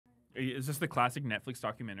Is this the classic Netflix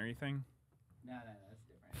documentary thing? No, that's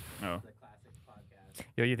different. Oh. It's the classic podcast.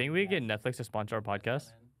 Yo, you think we could get Netflix to sponsor our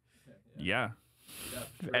podcast? Yeah.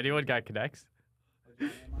 Anyone got connects?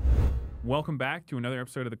 Welcome back to another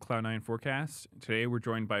episode of the Cloud9 Forecast. Today we're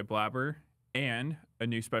joined by Blaber and a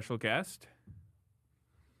new special guest.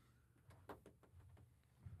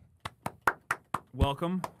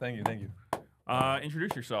 Welcome. Thank you.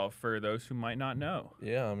 Introduce yourself for those who might not know.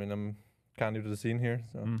 Yeah, I mean, I'm kind of new to the scene here.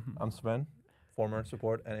 So I'm Zven, former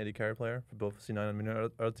support and AD carry player for both C9 and Mini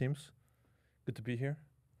other teams. Good to be here.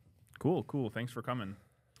 Cool. Thanks for coming.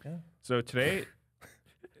 Yeah. So today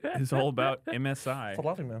is all about MSI. Stop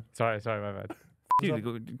laughing, man. Sorry, my bad.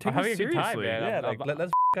 Dude, take I'm having it a good time, seriously. man. Yeah,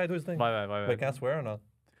 let's guy do his thing. My bad. Wait, can I swear or not?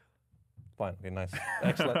 Fine. Okay, nice.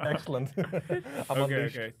 Excellent. I'm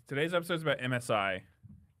unleashed. Okay. Today's episode is about MSI.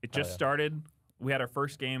 It just started. We had our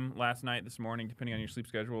first game last night, this morning, depending on your sleep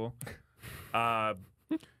schedule. And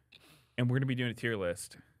we're going to be doing a tier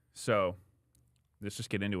list. So let's just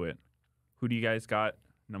get into it. Who do you guys got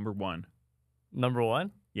number one? Number one?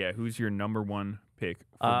 Yeah, who's your number one pick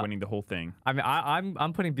for winning the whole thing? I mean,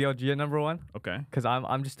 I'm putting BLG at number one. Okay. Because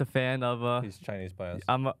I'm just a fan of. He's Chinese bias.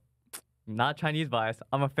 I'm not Chinese bias.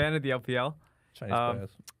 I'm a fan of the LPL. Chinese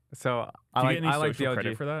bias. So Do you get any I like social BLG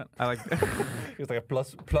credit for that? I like. He's like a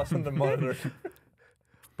plus on the monitor.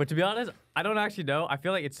 But to be honest, I don't actually know. I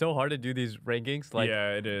feel like it's so hard to do these rankings. Like,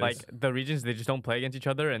 yeah, it is. Like the regions, they just don't play against each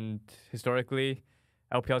other. And historically,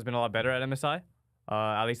 LPL has been a lot better at MSI,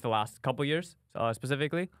 at least the last couple years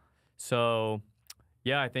specifically. So,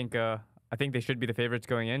 yeah, I think they should be the favorites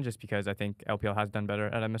going in, just because I think LPL has done better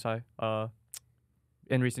at MSI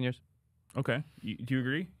in recent years. Okay. Do you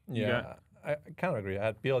agree? Yeah, I kind of agree. I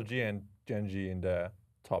had BLG and Gen.G in the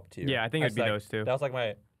top tier. Yeah, I think it'd be those two. That was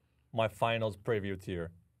like my finals preview tier.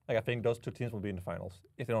 Like, I think those two teams will be in the finals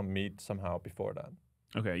if they don't meet somehow before that.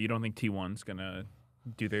 Okay, you don't think T1's going to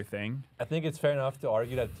do their thing? I think it's fair enough to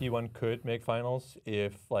argue that T1 could make finals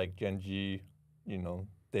if, like, Gen.G,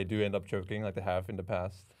 they do end up choking like they have in the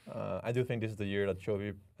past. I do think this is the year that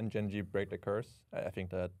Chovy and Gen.G break the curse. I think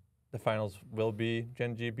that the finals will be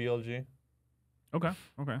Gen.G, BLG. Okay,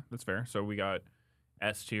 that's fair. So we got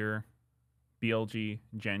S tier, BLG,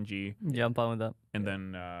 Gen.G. Yeah, I'm fine with that. And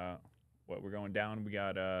then what we're going down, we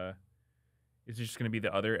got is it just going to be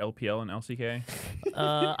the other LPL and LCK?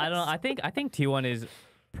 I don't know. I think T1 is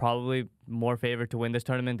probably more favored to win this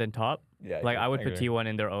tournament than top. Yeah, like I would put agree. T1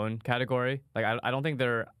 in their own category. Like I don't think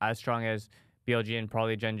they're as strong as BLG and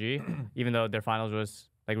probably Gen.G, even though their finals was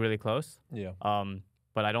like really close. Yeah.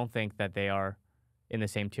 But I don't think that they are in the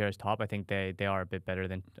same tier as top. I think they are a bit better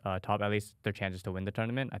than top. At least their chances to win the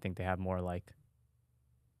tournament. I think they have more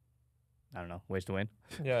ways to win.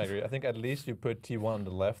 Yeah, I agree. I think at least you put T1 on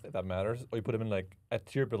the left if that matters, or you put them in like a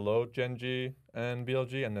tier below Gen.G and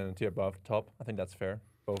BLG, and then a tier above top. I think that's fair.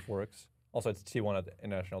 Both works. Also, it's T1 at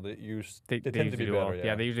International. They tend to be better. Well.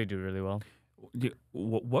 Yeah, they usually do really well.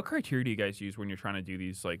 What criteria do you guys use when you're trying to do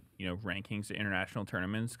these rankings at international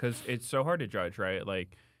tournaments? Because it's so hard to judge, right?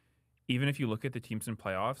 Like, even if you look at the teams in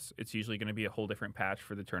playoffs, it's usually going to be a whole different patch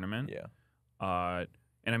for the tournament. Yeah.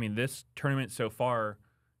 And I mean, this tournament so far,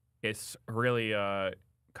 it's really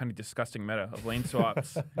kind of disgusting meta of lane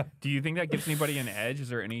swaps. Do you think that gives anybody an edge? Is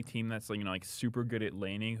there any team that's like super good at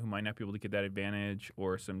laning who might not be able to get that advantage,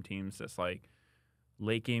 or some teams that's like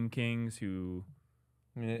late game kings who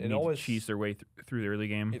need to cheese their way through the early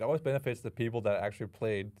game? It always benefits the people that actually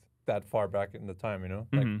played that far back in the time.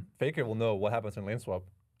 Like Faker will know what happens in lane swap.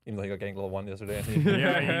 Even though he got ganked level 1 yesterday.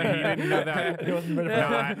 Yeah, he didn't know that. He wasn't ready for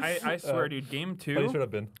that. I swear, dude, game 2. But he should have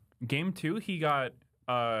been. Game 2, he got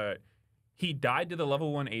he died to the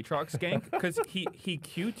level 1 Aatrox gank because he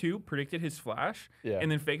Q2 predicted his flash,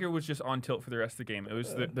 and then Faker was just on tilt for the rest of the game. It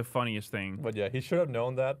was the funniest thing. But yeah, he should have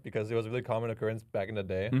known that because it was a really common occurrence back in the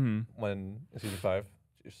day when in Season 5,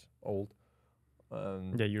 just old.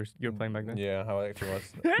 Yeah, you were playing back then? Yeah, how it actually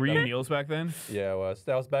was. Were you Niels back then? Yeah, I was.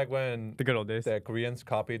 That was back when the good old days. The Koreans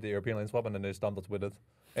copied the European lane swap and then they stumped us with it.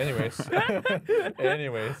 Anyways,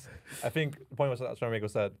 I think the point I was trying to make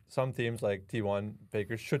was that some teams like T1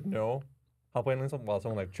 Faker should know how to play lane swap, while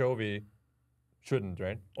someone like Chovy shouldn't,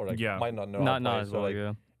 right? Or might not know. Not as well.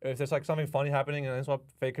 Yeah. If there's like something funny happening in lane swap,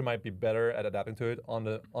 Faker might be better at adapting to it on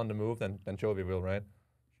the move than Chovy will, right?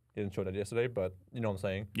 He didn't show that yesterday, but you know what I'm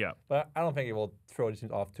saying. Yeah. But I don't think it will throw these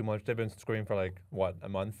teams off too much. They've been screaming for a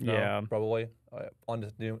month now, probably, on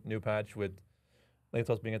this new patch with lane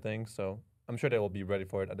swaps being a thing. So I'm sure they will be ready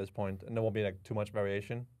for it at this point, and there won't be too much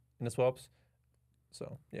variation in the swaps.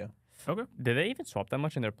 So yeah. Okay. Did they even swap that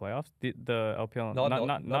much in their playoffs? The LPL?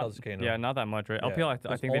 Not LCK, no. Yeah, not that much, right? Yeah. LPL,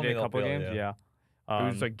 I think they did a couple LPL, games. Yeah. It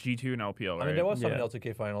was like G2 and LPL, right? I mean, there was some Yeah.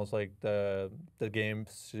 LTK finals, like the game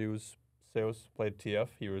Zeus played TF.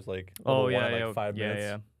 He was like Oh, level one yeah, in, like yeah, 5 yeah, minutes.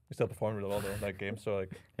 yeah. He still performed really well though in that game. So like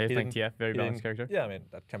He's he playing didn't- TF, very he balanced didn't- character. Yeah, I mean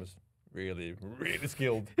that champ is really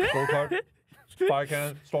skilled. Gold card, fire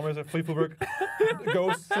cannon, stormers, fleet footwork,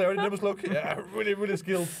 ghost, Slayer, never look. Yeah, really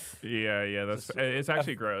skilled. Yeah, that's Just, it's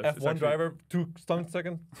actually gross. It's F1 actually driver, 2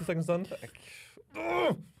 seconds stun.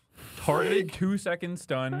 targeted 2 second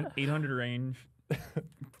stun, 800 range,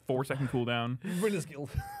 4-second cooldown. Really skilled.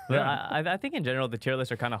 But I think in general the tier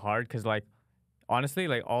lists are kind of hard because like honestly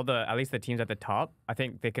like at least the teams at the top, I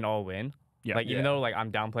think they can all win. Yeah. Like even though like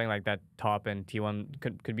I'm downplaying like that top and T1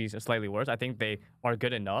 could be slightly worse, I think they are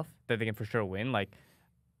good enough that they can for sure win. Like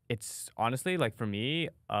it's honestly like for me,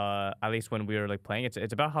 at least when we were like playing,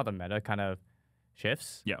 it's about how the meta kind of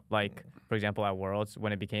shifts. Yeah. Like for example at Worlds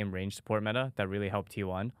when it became range support meta, that really helped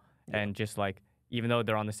T1. Yeah. And just like even though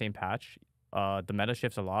they're on the same patch, the meta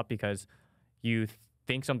shifts a lot because you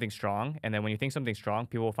think something strong, and then when you think something strong,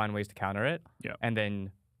 people will find ways to counter it. Yeah. And then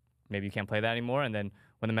maybe you can't play that anymore. And then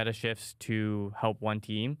when the meta shifts to help one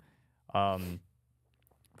team,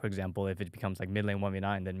 for example, if it becomes like mid lane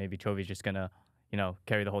 1v9, then maybe Chovy's just gonna,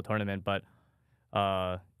 carry the whole tournament. But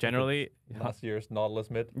generally, Last year's Nautilus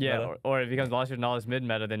mid. yeah, meta. or if it becomes last year's Knowledge mid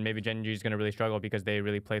meta, then maybe Gen.G is gonna really struggle because they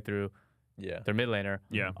really play through Yeah. their mid laner.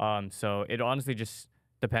 Yeah. So it honestly just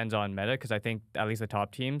depends on meta because I think at least the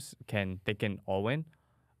top teams can all win,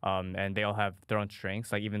 and they all have their own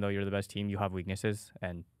strengths. Like even though you're the best team, you have weaknesses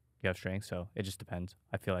and you have strengths. So it just depends.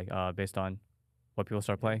 I feel like based on what people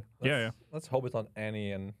start playing. Yeah. Let's hope it's on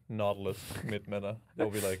Annie and Nautilus mid meta. That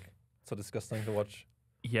would be like so disgusting to watch.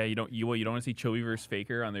 Yeah, you don't want to see Chovy versus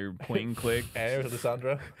Faker on their point click. Annie versus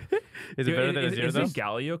Lissandra. Is it better than a zero though? Isn't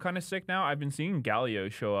Galio kind of sick now? I've been seeing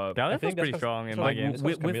Galio show up Galio I feels think pretty that's strong in so my like, games.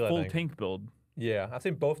 w- with Camille, I full think. tank build. Yeah, I've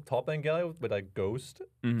seen both top lane Galio with like Ghost,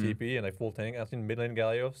 Mhm. TP, and like full tank. I've seen mid lane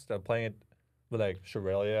Galios that are playing it with like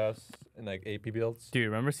Shirelias and like AP builds. Do you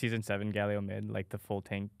remember season 7 Galio mid, like the full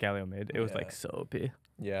tank Galio mid? It was Yeah. like so OP.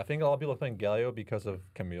 Yeah, I think a lot of people are playing Galio because of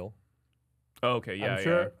Camille. Oh, okay, yeah, I'm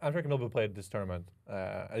sure Camille will play this tournament.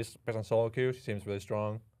 At least based on solo queue, she seems really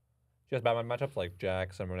strong. She has bad matchups like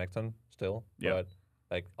Jax and Renekton still. Yeah. But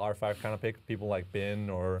like R5 kind of pick, people like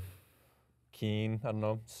Bin or Keen, I don't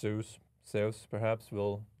know, Zeus perhaps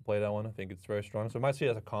will play that one. I think it's very strong. So we might see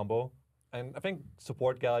it as a combo. And I think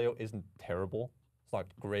support Galio isn't terrible. It's not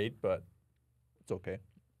great, but it's okay.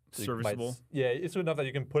 So you might Serviceable. yeah, it's good enough that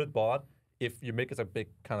you can put it bot if you make it a big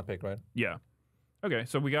kind of pick, right? Yeah. Okay,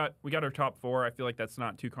 so we got our top 4. I feel like that's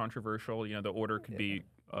not too controversial. The order could be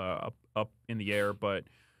up in the air, but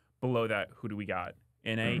below that, who do we got?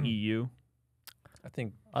 NA, EU. I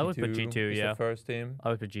think I would put G2, is yeah. the first team. I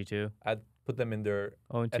would put G2. I'd put them in their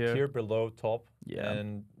Own a tier. tier below top Yeah.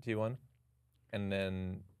 and T1, and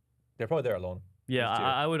then they're probably there alone. Yeah,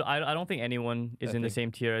 This tier. I don't think anyone is I in the think-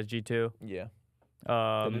 same tier as G2. Yeah, they did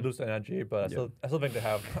Um, lose energy, but yeah. I still think they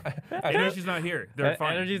have. I Energy's not here. They're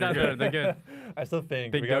fine. Energy's They're not good. there. They're good. I still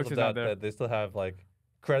think, Big regardless Goats of is not that, there. that they still have like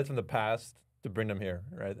credits from the past to bring them here,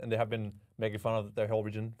 right? And they have been making fun of their whole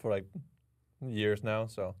region for like years now,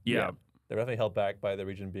 so Yeah. they're definitely held back by the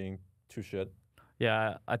region being too shit.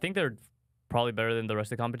 Yeah, I think they're probably better than the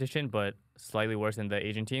rest of the competition, but slightly worse than the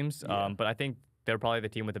Asian teams. Yeah. But I think they're probably the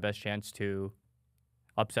team with the best chance to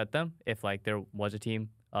upset them if like there was a team.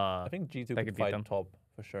 I think G2 that could could beat fight them. top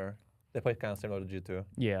for sure. They play kind of similar to G2,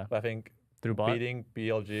 Yeah, but I think through bot, beating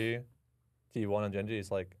BLG, T1, and Gen.G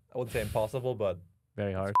is like, I wouldn't say impossible, but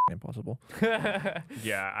very hard. impossible.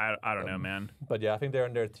 Yeah, I don't know, man. But yeah, I think they're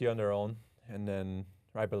in their tier on their own, and then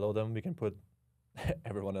right below them we can put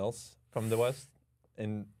everyone else from the West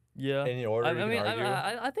in Yeah, any order. I you mean, can argue.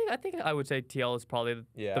 I think I would say TL is probably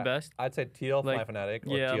yeah, the best. I'd say TL Like, Fly Fnatic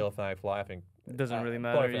or yeah. TL Fnatic Fly. I think It doesn't really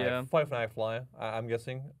Fly matter. Fnatic, Yeah, Fly Fnatic Fly. I'm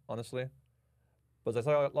guessing honestly, but there's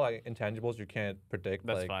a lot of like intangibles you can't predict.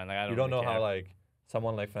 that's like, fine. Like I don't. you don't really know how care. like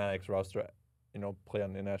someone like Fnatic's roster, play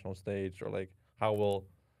on the national stage, or like how will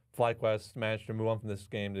FlyQuest manage to move on from this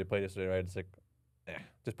game they played yesterday, right? It's like,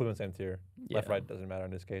 just put them in the same tier. Yeah. Left, right doesn't matter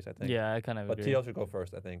in this case, I think. Yeah, I kind of But agree. TL should go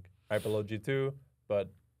first, I think. Right below G2, but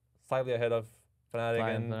slightly ahead of Fnatic Fly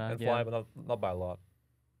and and Fnatic, Fly, yeah. but not by a lot.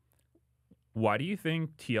 Why do you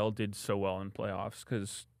think TL did so well in playoffs?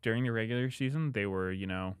 Because during the regular season, they were,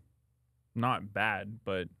 not bad,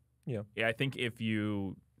 but Yeah. I think if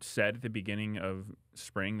you said at the beginning of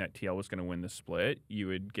spring that TL was going to win the split, you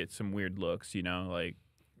would get some weird looks, like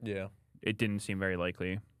Yeah. it didn't seem very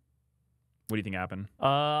likely. What do you think happened?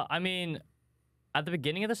 I mean, at the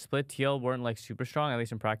beginning of the split, TL weren't like super strong, at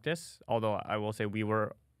least in practice. Although I will say we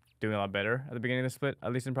were doing a lot better at the beginning of the split,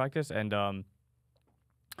 at least in practice. And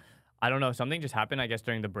I don't know, something just happened, I guess,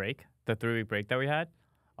 during the break, the 3-week break that we had,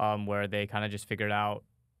 where they kind of just figured out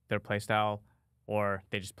their playstyle, or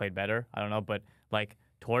they just played better. I don't know, but like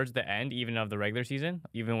towards the end, even of the regular season,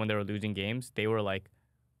 even when they were losing games, they were like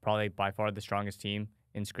probably by far the strongest team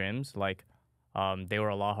in scrims. Like they were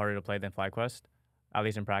a lot harder to play than FlyQuest, at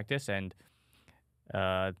least in practice, and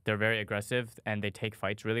they're very aggressive and they take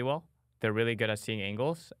fights really well. They're really good at seeing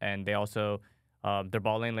angles, and they also their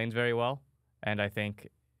ball lanes very well. And I think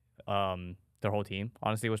their whole team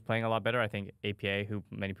honestly was playing a lot better. I think APA, who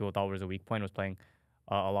many people thought was a weak point, was playing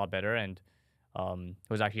a lot better, and it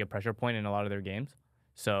was actually a pressure point in a lot of their games.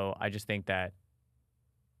 So I just think that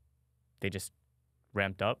they just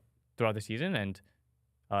ramped up throughout the season, and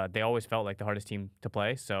they always felt like the hardest team to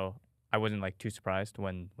play. So I wasn't like too surprised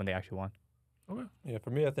when they actually won. Okay. Yeah,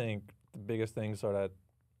 for me, I think the biggest things are that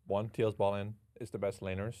one, TL's ball in is the best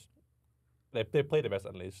laners. They play the best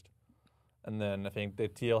at least. And then I think the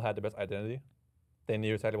TL had the best identity. They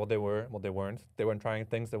knew exactly what they were, what they weren't. They weren't trying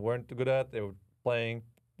things they weren't good at. They were playing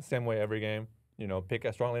the same way every game. You know, pick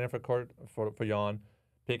a strong laner for Jan,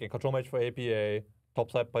 pick a control mage for APA,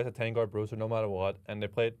 top side plays a tank or bruiser no matter what, and they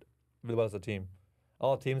played really well as a team.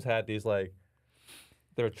 All teams had these like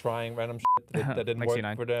they were trying random shit that didn't Like work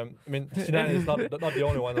C9. for them. I mean, C9 is not the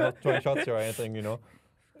only one. I'm not throwing shots here or anything, you know.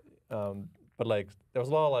 But like there was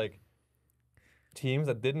a lot of like teams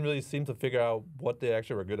that didn't really seem to figure out what they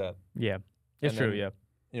actually were good at. Yeah, it's And true. then, Yeah.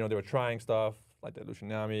 You know, they were trying stuff like the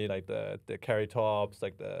Lucianami, like the carry tops,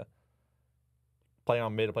 like the playing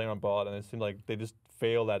on mid, playing on bot, and it seemed like they just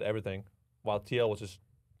failed at everything. While TL was just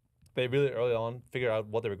they really early on figured out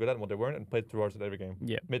what they were good at and what they weren't, and played towards it every game.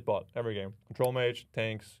 Yeah. Mid bot every game. Control mage,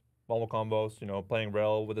 tanks, normal combos. You know, playing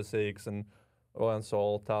Rel with the Six and and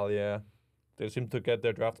Soul, Talia. They seemed to get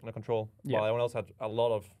their draft under control, Yeah. while everyone else had a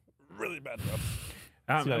lot of really bad drafts.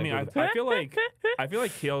 I C9 mean, included. I feel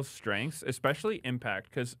like TL's strengths, especially impact,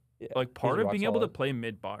 because Yeah, like part he's of rock being able to solid. play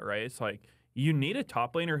mid bot, right? It's like you need a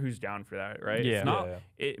top laner who's down for that, right? Yeah. It's not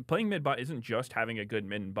Yeah. playing mid bot isn't just having a good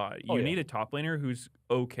mid bot. You Oh, yeah. need a top laner who's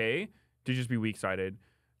okay to just be weak sided.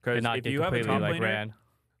 Because And not if get you have a completely top like laner, ran.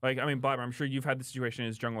 like I mean, Blaber, I'm sure you've had the situation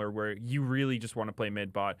as jungler where you really just want to play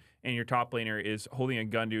mid bot, and your top laner is holding a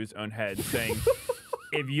gun to his own head, saying,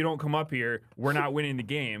 "If you don't come up here, we're not winning the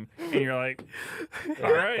game." And you're like, Yeah,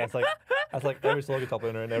 "All right, That's like every solo top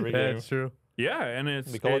laner in every game. true. yeah." And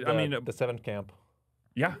it's, We call it I mean, the seventh camp.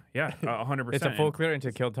 yeah, 100%. It's a full clear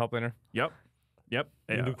into kill top laner. Yep. You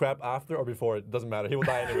Yeah. can do crap after or before, it doesn't matter. He will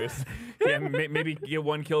die anyways. Yeah, maybe get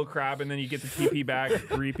one kill crab and then you get the TP back,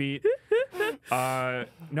 repeat. No,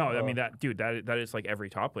 I mean that is like every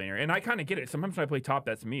top laner, and I kind of get it. Sometimes when I play top,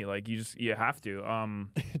 that's me. Like you have to.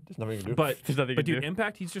 There's nothing you can do. But There's nothing you but can dude, do.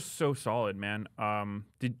 Impact, he's just so solid, man.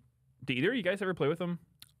 Did either of you guys ever play with him?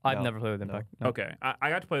 I've No. never played with No. Impact. No. Okay, I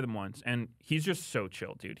got to play them once, and he's just so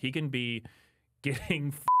chill, dude. He can be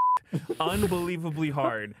getting unbelievably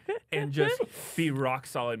hard and just be rock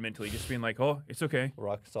solid mentally, just being like, oh, it's okay.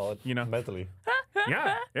 Rock solid, You know. mentally.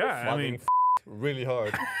 Yeah. I While mean, being really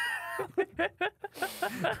hard.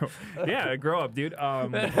 yeah, grow up, dude.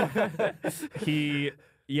 And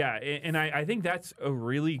I think that's a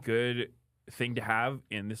really good thing to have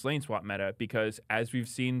in this lane swap meta, because as we've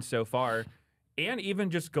seen so far, and even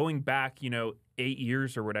just going back, 8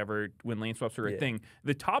 years or whatever when lane swaps are a Yeah. thing,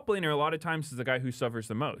 the top laner a lot of times is the guy who suffers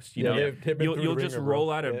the most. You Yeah, know, they've been through you'll the just ringer, bro.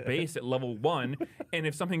 roll out a Yeah. base at level 1, and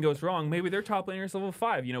if something goes wrong, maybe their top laner is level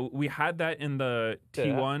 5. We had that in the Yeah,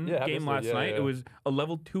 T1 yeah, game obviously, last yeah, night. yeah. It was a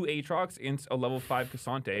level 2 Aatrox and a level 5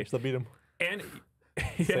 Cassante. Still beat him. And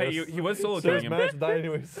yeah, he was solo So killing his him. managed to die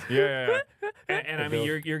anyways. Yeah. And I mean,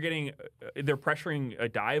 Build. you're getting they're pressuring a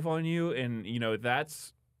dive on you, and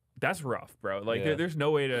that's rough, bro. Like Yeah. there's no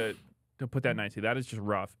way to put that nicely. That is just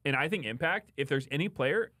rough. And I think Impact, if there's any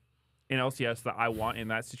player in LCS that I want in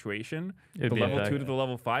that situation, It'd the be level Impact. 2 to the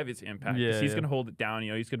level 5, it's Impact. 'Cause Yeah, he's yeah. gonna hold it down.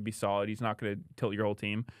 He's gonna be solid. He's not gonna tilt your whole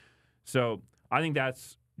team. So I think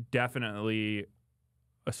that's definitely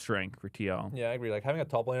a strength for TL. Yeah, I agree. Like having a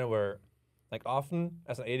top laner where, like often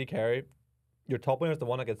as an AD carry, your top laner is the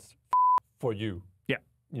one that gets for you. Yeah.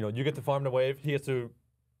 You get to farm the wave. He gets to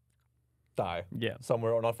die Yeah.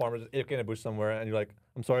 somewhere or not farm it. If getting a bush somewhere, and you're like,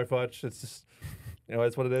 I'm sorry, Fudge. It's just,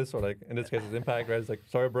 it's what it is. Or like in this case, it's Impact, right? It's like,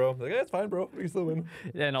 sorry, bro. Like, yeah, it's fine, bro. We can still win.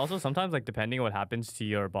 Yeah, and also sometimes, like, depending on what happens to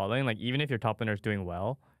your bot lane, like, even if your top laner is doing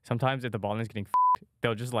well, sometimes if the bot lane is getting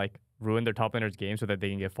they'll just, like, ruin their top laner's game so that they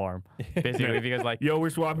can get farm. Basically, because, like... Yo, we're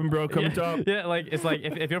swapping, bro. Come yeah, top. Yeah, like, it's like,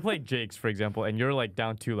 if you're playing Jake's, for example, and you're, like,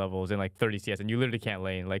 down 2 levels and, like, 30 CS, and you literally can't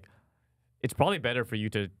lane, like, it's probably better for you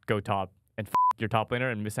to go top and your top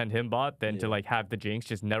laner and send him bot than to, Yeah. like, have the Jinx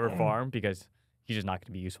just never farm because he's just not going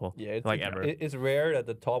to be useful. Yeah, it's like ever. It's rare that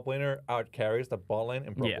the top laner out carries the bot lane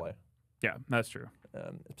in pro Yeah. play. Yeah, that's true.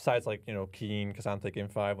 Besides, like, Keen, Kazante Game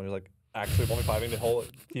 5, when he was like actually 1v5ing the whole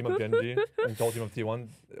team of Gen.G and the whole team of T1,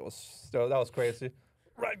 that was crazy.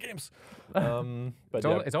 Riot Games. But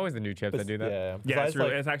It's always the new champs that do that. Yeah, Yeah,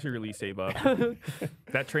 besides, it's actually release save up.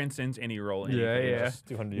 That transcends any role. Yeah, anything. yeah. Just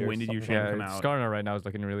 200 years. when did your something champ like come out? Skarner right now is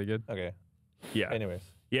looking really good. that. Okay. Yeah. Anyways.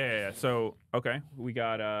 Yeah. So okay, we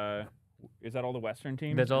got is that all the Western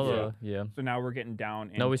teams? That's all. Yeah. Yeah. So now we're getting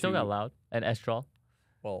down. No, we still into- got Loud and Estral.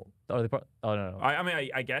 Well, Are they part? Oh no. I mean,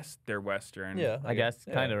 I guess they're Western. yeah. I guess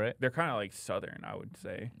yeah. kind of right. They're kind of like Southern, I would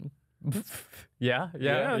say. Yeah.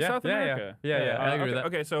 South America. Yeah. I agree okay, with that.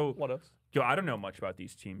 Okay, so What else? yo, I don't know much about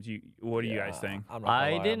these teams. What do you guys think? I'm not gonna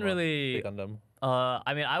I lie, didn't I'm not really- big on them.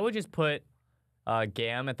 I mean, I would just put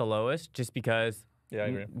Gam at the lowest, just because. Yeah, I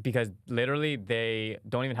agree. Because literally they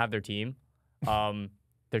don't even have their team.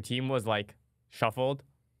 Their team was like shuffled.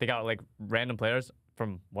 They got like random players.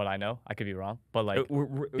 From what I know, I could be wrong, but like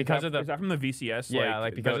because of the- is that from the VCS? Yeah,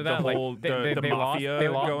 like, because the, of that, the like, whole they lost- mafia they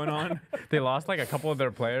lost- going on. they lost like a couple of their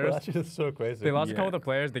Well, players. that's just so crazy. They lost a Yeah. couple of the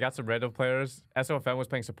players. They got some random players. SOFM was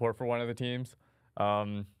playing support for one of the teams.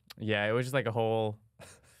 Yeah, it was just like a whole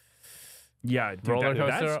Yeah, dude, roller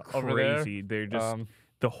coaster that's over there. crazy. They're just um,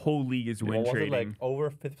 the whole league is win What was it, trading. like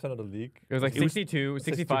over 50% of the league? it was like It was 62,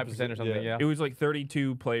 65% or something. Yeah. It was like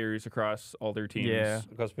 32 players across all their teams. Yeah.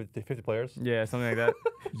 Because 50 players. Yeah, something like that.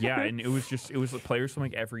 Yeah, and it was players from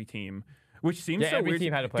like every team, which seems Yeah, so every weird.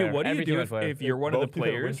 team had a player. Dude, what do you Every team do had a player. if you're one of the Both teams had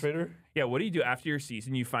a win players? trader? Yeah, what do you do after your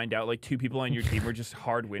season? You find out like two people on your team were just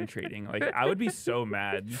hard win trading. Like I would be so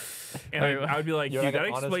mad, and I would be like, You're dude, like that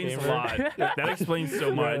an honest explains a gamer. lot. That explains so You're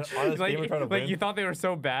an much. honest gamer trying to like win. you thought they were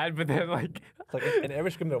so bad, but then like It's like in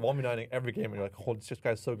every scrim they're 1v9ing every game, and you're like, oh, this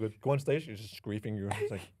guy's so good. Go on stage, you're just griefing you.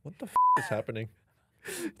 It's like, what the is happening?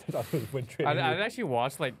 That was win I trading. didn't actually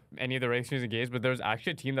watch like any of the race season games, but there was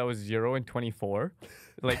actually a team that was 0-24.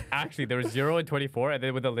 Like actually, there was 0-24, and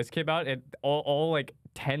then when the list came out, and all like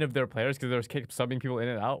 10 of their players, because they were kept subbing people in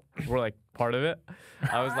and out, were like part of it.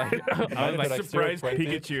 I was like, I was like, like Surprise 0-20.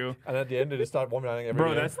 Pikachu. And at the end, they just start 1v9ing every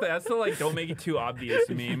Bro, game. that's the like don't make it too obvious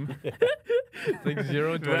meme. it's like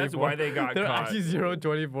 0-24. That's why they got They're caught. actually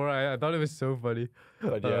 0-24. I thought it was so funny.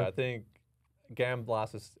 But yeah, I think Gam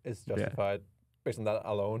Blast is justified based on that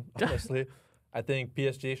alone, honestly. I think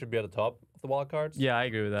PSG should be at the top of the wild cards. Yeah, I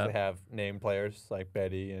agree with They that. have named players like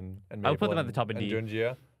Betty and I would put Maple them at the and- top of and D. Gen.G.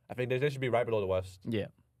 I think they should be right below the West. Yeah.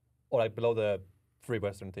 Or like below the 3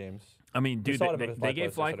 Western teams. I mean, dude, saw them they with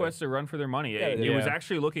gave FlyQuest FlyQuest a run for their money. Yeah, It they was did.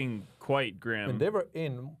 actually looking quite grim. I mean, they were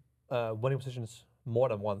in winning positions more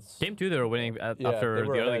than once. Game 2, they were winning Yeah, after they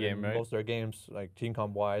were the other ahead game, in right? most of their games, like team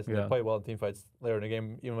comp wise, and Yeah. they play well in team fights later in the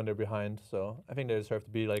game, even when they're behind. So I think they deserve to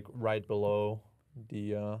be like right below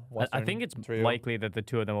the I Western think it's trio. likely that the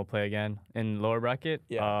two of them will play again in lower bracket.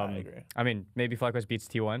 Yeah, I agree. I mean, maybe FlyQuest beats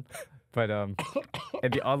T1, but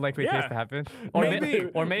in the unlikely Yeah. case to happen, Maybe.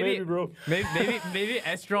 or maybe bro. maybe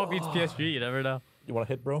Estral beats PSG. You never know. You want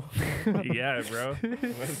to hit, bro? Yeah, bro.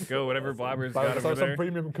 Let's go. Whatever Blabber's got over Some there.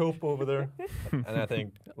 premium cope over there. And I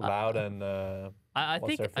think Loud and I What's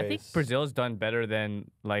think their I think face? Brazil's done better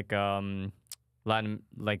than like LAN.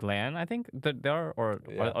 I think that they are, or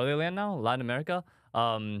Yeah. are they LAN now? Latin America.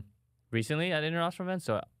 Recently at international events,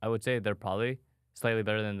 so I would say they're probably slightly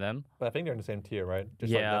better than them. but I think they're in the same tier, right?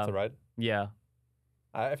 Just Yeah. like that's right. Yeah.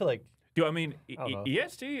 I feel like Dude, I mean, I don't know.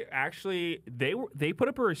 EST actually they put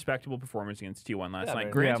up a respectable performance against T1 last Yeah, night.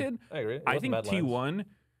 man. Granted, I agree. It I wasn't think bad lines.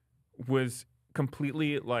 T1 was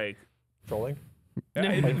completely like Trolling.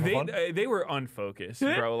 they, for fun? they were unfocused,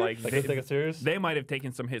 bro. Like Like, let's take it serious. they might have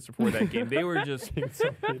taken some hits before that game. They were just. Taking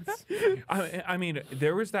some hits. I mean,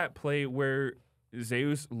 there was that play where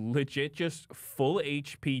Zeus legit just full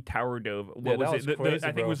HP tower dove. What Yeah, was that it? was The- crazy, I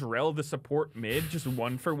think bro. it was Rel, the support mid, just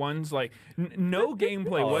 1-for-1s. Like no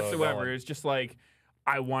gameplay Oh, no, whatsoever. no. It's just like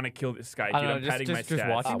I want to kill this guy, dude. I don't know, I'm just- padding just my stats.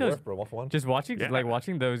 watching Ah, those- worth, bro. 1-for-1. Just watching Yeah. like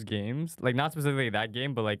watching those games, like not specifically that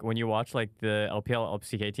game, but like when you watch like the LPL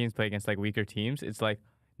LCK teams play against like weaker teams, it's like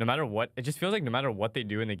no matter what, it just feels like no matter what they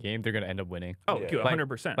do in the game, they're gonna end up winning. Oh, Yeah. dude, Like-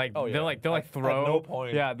 100%. Like Oh, yeah. they'll like At throw. no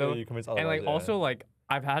point Yeah, will they'll, you convince and like otherwise, yeah. also like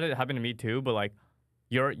I've had it happen to me too, but like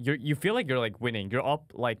you feel like you're like winning. You're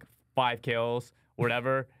up like 5 kills,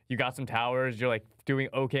 whatever. You got some towers. You're like doing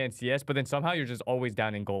okay in CS, but then somehow you're just always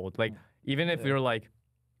down in gold. Like even if Yeah. you're like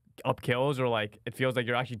up kills or like it feels like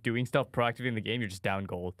you're actually doing stuff proactively in the game, you're just down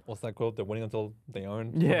gold. What's that quote? They're winning until they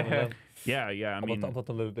aren't. Yeah. yeah. I mean, until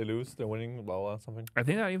they lose, they're winning. Blah blah something. I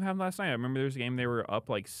think that even happened last night. I remember there was a game they were up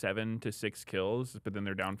like 7 to 6 kills, but then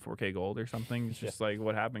they're down 4K gold or something. It's just like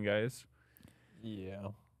what happened, guys. Yeah.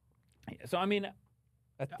 So I mean,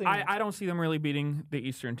 I think I don't see them really beating the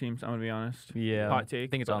Eastern teams. I'm gonna be honest. Yeah. Hot take.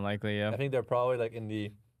 I think it's but unlikely. Yeah. I think they're probably like in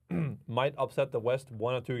the might upset the West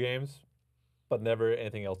 1 or 2 games, but never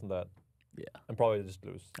anything else than that. Yeah. And probably just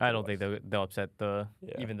lose. to I the don't think West. they'll upset Yeah.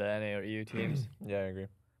 even the NA or EU teams. Yeah, I agree.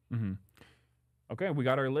 Mhm. Okay, we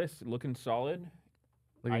got our list looking solid.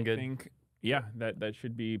 Looking I good. think that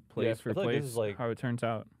should be place I for feel like this place is like- how it turns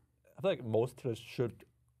out. I feel like most tiers should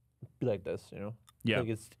be like this, you know? Yeah.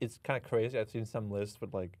 Like it's kind of crazy. I've seen some lists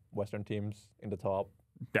with like Western teams in the top.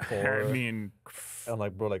 I Or- mean, And I'm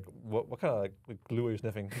like, bro, like what kind of like glue are you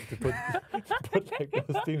sniffing to put to put like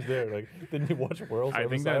those teams there? Like, didn't you watch Worlds? I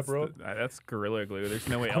think MSI, that's bro. that's Gorilla Glue. There's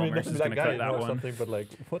no way I mean, Elmer's that's is that gonna guy, cut you that know, or one. something. But like,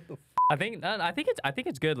 what the? I think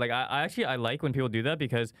it's good. Like I like when people do that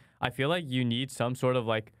because I feel like you need some sort of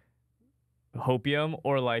like hopium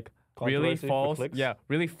or like really Controversy for false, clicks?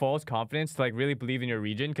 really false confidence to like really believe in your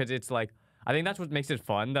region because it's like I think that's what makes it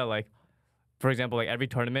fun. That like, for example, like every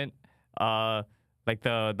tournament, like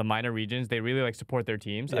the minor regions, they really like support their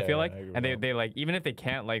teams. I Yeah, feel yeah, like, I agree and with that. they like even if they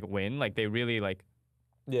can't like win, like they really like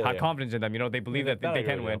Yeah, have yeah. confidence in them. You know, they believe that that I they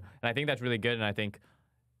agree can with, win, and I think that's really good. And I think,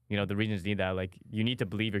 you know, the regions need that. Like, you need to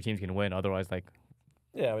believe your teams can win. Otherwise, like,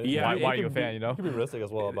 Yeah, I mean, Yeah, why are you a can fan? be- You know? You can be realistic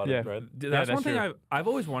as well about Yeah. it, right? That's that's one thing true. I've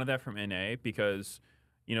always wanted that from NA because,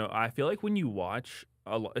 you know, I feel like when you watch,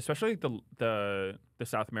 especially like the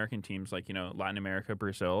South American teams, like, you know, Latin America,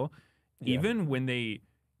 Brazil, Yeah. even when they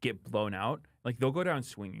get blown out, like they'll go down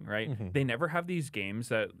swinging, right? Mhm. They never have these games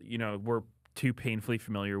that, you know, we're too painfully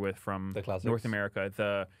familiar with from The classics. North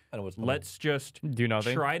America. I know what's coming. Let's just do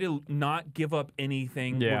nothing. try to not give up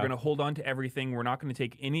anything. We're Yeah. going to hold on to everything. We're not going to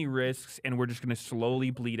take any risks, and we're just going to slowly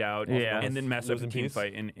bleed out Yeah. and then mess up Lose the in team peace.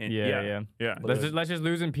 fight. And Yeah. yeah. Let's just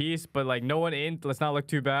lose in peace, but like no one in. Let's not look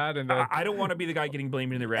too bad. And then I don't want to be the guy getting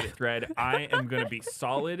blamed in the Reddit thread. I am going to be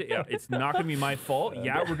solid. Yeah, it's not going to be my fault.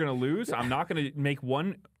 Yeah, we're going to lose. I'm not going to make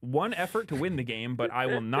one effort to win the game, but I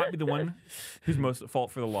will not be the one who's most at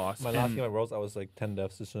fault for the loss. My last And- game at Worlds, I was like 10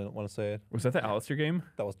 deaths. Just didn't want to say it. was that the Alistair game?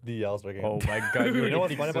 That was the Alistair game. oh my god, You know what's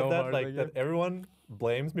think funny so about that? hard Like right that here. everyone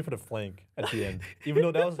blames me for the flank at the end, even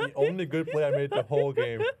though that was the only good play I made the whole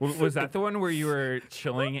game. Was that the one where you were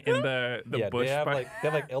chilling in the Yeah, bush? they have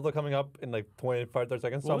like Elder coming up in like 25, 30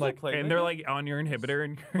 seconds. So What I'm was I like, playing and that they're game? like on your inhibitor.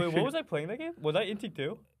 And Wait, what was I playing that game? Was I Intic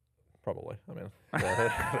too? probably. I mean,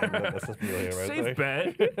 yeah, that's just real here, right? Safe Like,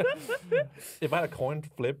 bet. if I had a coin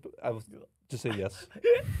flip, I would just say yes.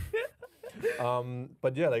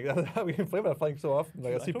 But yeah, like how we can play that flank so often.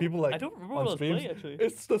 Like I see people like I don't remember on what I was streams. playing actually.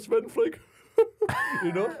 It's the Zven flank.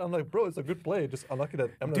 You know, I'm like, bro, it's a good play. Just unlucky that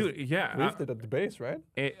I'm Dude, yeah. lifted at the base, right?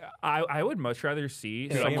 I would much rather see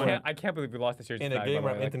Yeah, someone. I can't believe we lost the series. In to a Fnatic, game by where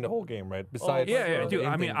the I'm way. entering the whole game, right? Besides, Yeah, the dude.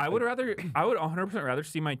 I ending, mean, I would like, rather, I would 100% rather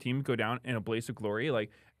see my team go down in a blaze of glory.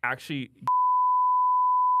 Like, actually,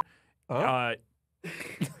 huh?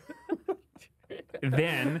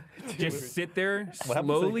 then just sit there What happens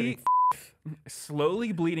to slowly,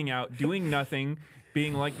 slowly bleeding out, doing nothing,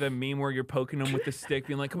 being like the meme where you're poking them with the stick,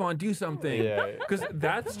 being like, "Come on, do something." Yeah. Because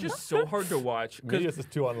that's just so hard to watch. Because, Meteos is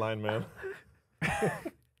too online, man.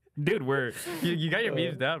 dude, we're You got your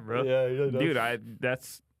memes down, bro. Yeah, he really does. dude,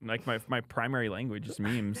 that's like my primary language is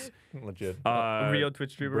memes. Legit. Real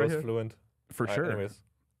Twitch streamer right Bro's here. fluent. For Alright, sure. anyways,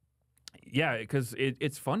 Yeah, because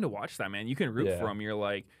it's fun to watch that, man. You can root Yeah. for them. You're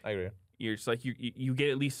like, I agree. you're just like you get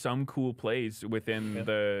at least some cool plays within Yeah.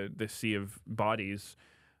 the sea of bodies,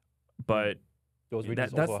 but Those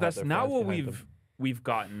regions also have that's their not fans what behind them. we've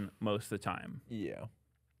gotten most of the time. Yeah.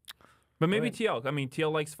 But maybe Right. TL. I mean,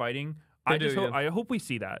 TL likes fighting. They I just do, hope, yeah. I hope we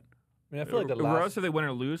see that. I mean, I feel like the Regardless last if they win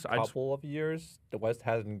or lose, I just couple of years, the West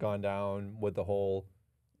hasn't gone down with the whole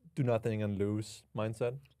do nothing and lose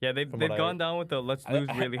mindset. Yeah, they've From what gone I- down with the let's lose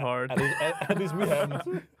really hard. At least we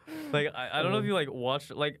haven't. Like I don't know if you like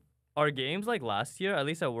watched like our games like last year, at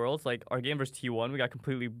least at Worlds, like our game versus T1, we got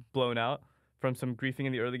completely blown out from some griefing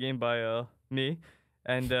in the early game by me.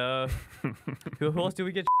 And who else did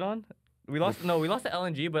we get on? We lost to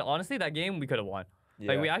LNG, but honestly that game we could have won. Yeah.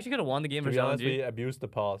 Like we actually could have won the game to be versus honest, we LNG. abused the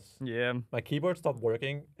pause. Yeah. My keyboard stopped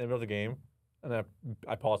working in the middle of the game, and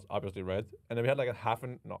I paused, obviously, right? And then we had like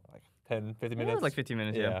 10, 15 It minutes. was like 15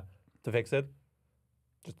 minutes, yeah. to fix it.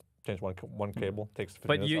 Just change one cable. Takes 15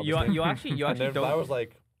 But minutes, you obviously. actually And then I don't was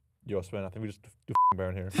like, yo, Sven, I think we just do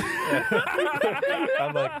Baron here.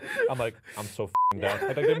 I'm like, I'm so down.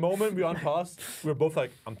 Like the moment we unpaused, we were both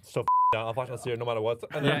like, I'm so down. I'm watching this here no matter what.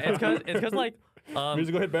 And Yeah, then it's cause like we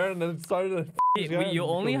just go hit Baron and then it started. you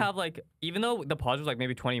only have like, even though the pause was like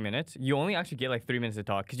maybe 20 minutes, you only actually get like 3 minutes to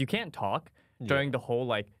talk because you can't talk during the whole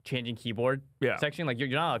like changing keyboard Yeah. section. Like you're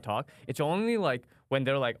not allowed to talk. It's only like when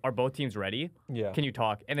they're like, are both teams ready? Yeah. Can you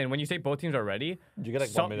talk? And then when you say both teams are ready, You get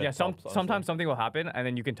like 1 minute. tops, honestly. sometimes something will happen and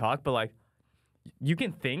then you can talk, but like you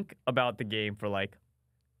can think about the game for like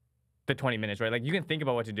the 20 minutes, right? Like you can think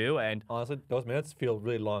about what to do, and Honestly, those minutes feel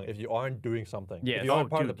really long if you aren't doing something. Yeah. If you aren't Oh,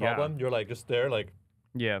 part of dude, the problem, you're like just there, like,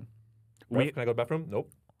 yeah. "Ref, can I go to the bathroom?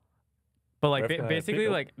 Nope. But like Ref, can I basically,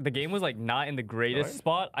 speak? like the game was like not in the greatest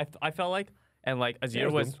Alright. spot. I felt like, and like Yeah,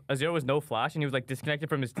 it was Azir was no flash, and he was like disconnected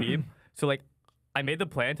from his team. So like, I made the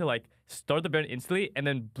plan to like start the Baron instantly, and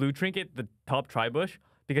then blue trinket the top tri bush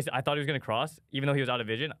because I thought he was gonna cross, even though he was out of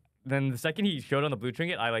vision. Then the second he showed on the blue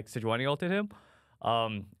trinket, I like Sejuani ulted him,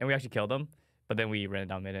 and we actually killed him. But then we ran it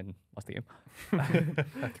down mid and lost the game.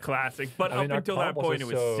 Classic. But I mean, up our until that comp point, it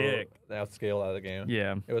just was so sick. Outscaled out of the game.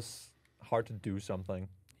 Yeah. It was hard to do something.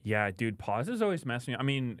 Yeah, dude, pauses always mess me up. I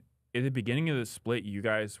mean, at the beginning of the split, you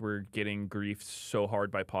guys were getting grief so hard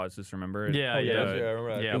by pauses, remember? Yeah, Oh, yeah. I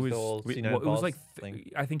remember that. Yeah. It Just was, the whole we- C9 well, it was pause like,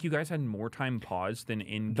 thing. I think you guys had more time paused than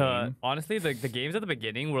in The game. honestly, the games at the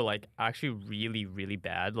beginning were like actually really, really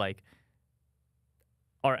bad. Like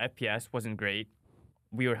our FPS wasn't great.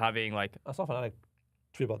 We were having like I saw Fnatic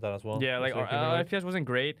tweet about that as well. yeah, like Yesterday, our FPS wasn't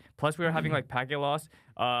great. Plus, we were having like packet loss.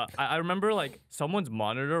 I remember like someone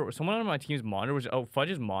on my team's monitor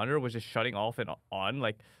Fudge's monitor was just shutting off and on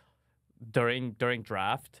like during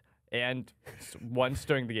draft and once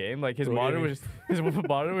during the game. Like his monitor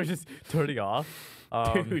was just turning off.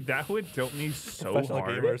 Dude, that would tilt me so Professional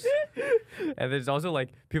hard. gamers. And there's also like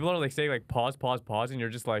people are like saying like pause, and you're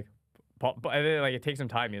just like, and then like it takes some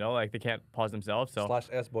time, you know, like they can't pause themselves. So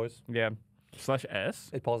 /S, boys. yeah,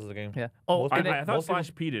 /S? It pauses the game. yeah. Oh, Most and I then, thought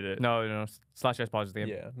most /P did it. no, /S pauses the game.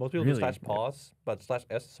 Yeah, most people Really? do /pause, but /S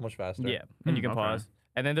is so much faster. Yeah, and you can okay. pause.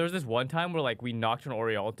 And then there was this one time where like we knocked an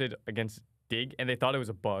Oriented against Dig, and they thought it was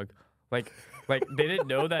a bug. Like they didn't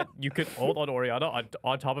know that you could ult on Oriana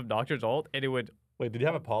on top of Nocturne's ult, and it would. Wait, did you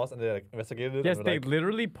have a pause and they like investigated it? Yes, and they were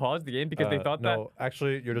literally paused the game because they thought no,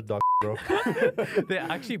 actually, you're the dog, bro. that they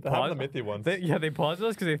actually That happened paused. to Mithy once. They paused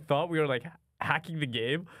us because they thought we were like hacking the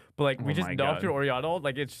game, but like we Oh just my knocked God. your Oriana ult,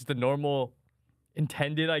 like it's just the normal,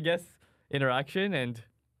 intended, I guess, interaction, and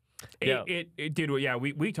yeah. Dude, yeah,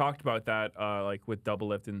 we talked about that like with double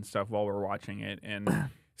lift and stuff while we were watching it, and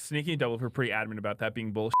Sneaky and double lift were pretty adamant about that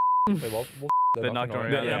being bullshit. Wait, well, The knocked Nocturne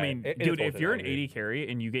Oriana. Yeah, Yeah, I mean, it is dude, if bullshit, you're I an agree. 80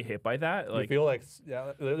 carry and you get hit by that, You like, feel like,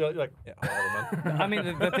 you're like, yeah, whatever, man. I mean,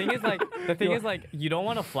 the thing is like you don't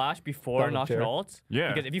want to flash before Down the Nocturne chair. ults.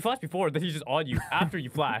 Yeah. Because if you flash before, then he's just on you after you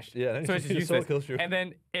flash. Yeah, then so he's it's just just so useless. kills you. And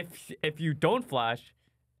then if you don't flash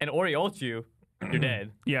and Ori ults you, you're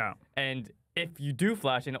dead. yeah. And if you do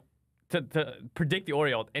flash and to predict the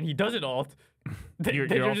Ori ult and he doesn't ult, then You're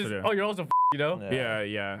you're also just dead. you're also you know.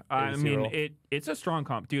 Yeah. I mean, 8-0. it's a strong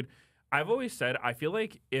comp, dude. I've always said I feel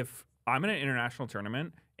like if I'm in an international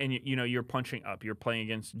tournament and you know you're punching up, you're playing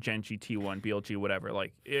against Gen.G, T1, BLG, whatever,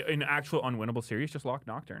 like an actual unwinnable series, just lock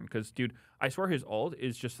Nocturne because, dude, I swear his ult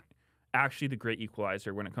is just actually the great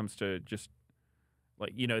equalizer when it comes to just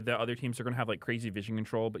like the other teams are gonna have like crazy vision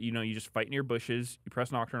control, but you just fight near bushes, you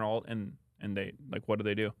press Nocturne ult, and they like what do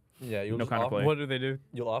they do? Yeah, you'll No just kind of often, play. What do they do?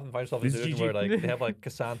 you'll often find yourself in a This is situation where GG. like they have like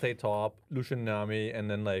Cassante top, Lucian Nami, and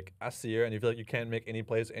then like Asir, and you feel like you can't make any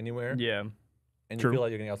plays anywhere, Yeah. and True. you feel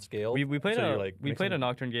like you're getting outscaled. We played so a you're, like, we played a mixing-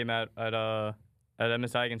 Nocturne game at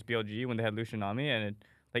MSI against BLG when they had Lucian Nami, and it,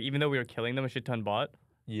 like even though we were killing them a shit ton bot.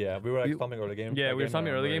 Yeah, we were like we- stomping early game. Yeah, that we were game, stopping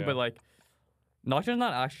I early remember, game, but like Nocturne's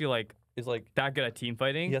not actually like it's like that good at team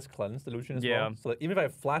fighting. he has cleansed the Lucian as Yeah. well. So like, even if I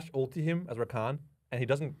flash ulti him as Rakan and he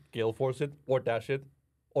doesn't gale force it or dash it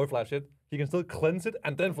or flash it, he can still cleanse it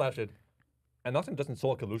and then flash it. And Nocturne doesn't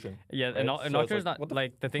solo kill Lucian. Yeah, right? and So it's Nocturne's like, what not the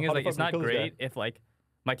like the thing is how the like it's fuck not do we kill this great if like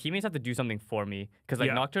my teammates have to do something for me because like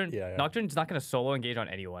Yeah. Nocturne Yeah, yeah. Nocturne's not gonna solo engage on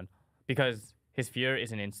anyone because his fear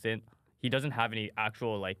is an instant. He doesn't have any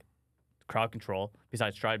actual like crowd control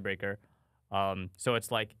besides Stride Breaker. So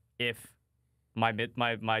it's like if my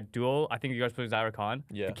duo, I think you guys play Zyra Khan,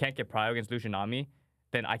 Yeah. they can't get prio against Lucian Nami,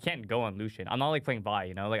 then I can't go on Lucian. I'm not like playing Vi,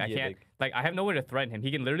 you know? Like I Yeah, can't like I have nowhere to threaten him.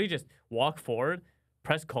 He can literally just walk forward,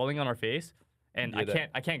 press calling on our face, and Yeah,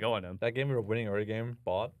 I can't go on him. That game we were winning early game,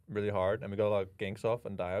 bot really hard, and we got a lot of ganks off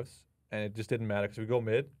and dives, and it just didn't matter because we go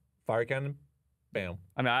mid, fire cannon, bam.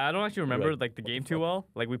 I mean, I don't actually remember like, like the what the game too fuck? well.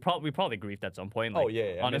 Like we probably griefed at some point. Like, Oh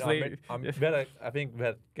yeah, yeah. honestly, I mean, I think we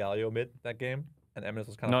had Galio mid that game, and Eminence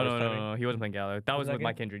was kind no, of no, first no, timing. no, he wasn't playing Gallo. That was that with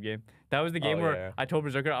my game? Kindred game. That was the game Oh, where yeah. I told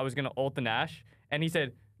Berserker I was gonna ult the Nash, and he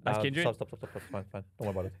said, "That's Kindred." Stop. Fine. Don't worry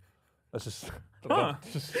about it. Let's just. Huh.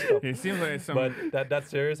 just stop. It seems like some. But that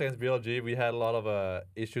series against BLG, we had a lot of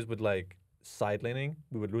issues with like side laning,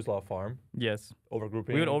 we would lose a lot of farm, Yes.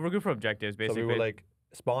 overgrouping. We would overgroup for objectives, So basically. we would like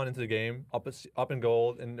spawn into the game, up in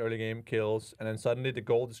gold in early game, kills, and then suddenly the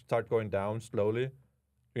gold start going down slowly,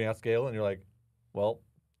 getting out scale, and you're like, well,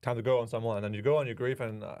 time to go on someone, and then you go on your grief,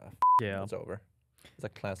 and yeah. it's over. It's a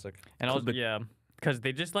classic. And So also, the- yeah, because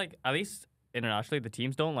they just like, at least internationally, the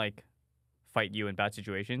teams don't like fight you in bad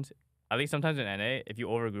situations. At least sometimes in NA, if you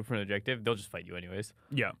overgroup for an objective, they'll just fight you anyways.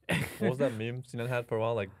 Yeah. What was that meme Sinan had for a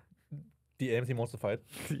while? Like, the aim team wants to fight.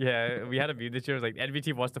 Yeah, we had a view this year. It was like, enemy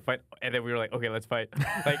team wants to fight, and then we were like, okay, let's fight.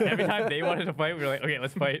 Like every time they wanted to fight, we were like, okay,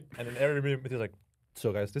 let's fight. And then every meme is like,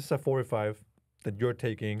 so guys, this is a 4v5 that you're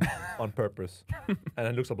taking on purpose. And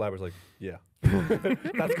then looks at Blaber is like, yeah.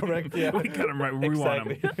 That's correct, yeah. We got him right where we want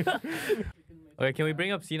him. Exactly. Okay, can we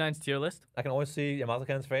bring up C9's tier list? I can always see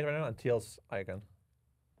Yamatokan's face right now and TL's icon.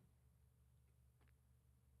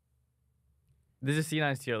 This is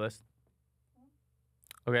C9's tier list.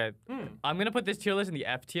 Okay, I'm gonna put this tier list in the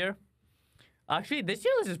F tier. Actually, this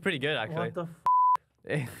tier list is pretty good. Actually, What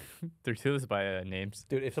the they're tier list by names.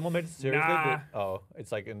 Dude, if someone made it seriously, Nah. oh,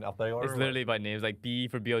 it's like in alphabetical order. It's literally by names, like B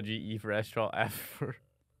for BLG, E for Estral, F for.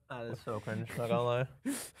 That is so cringe, not gonna lie.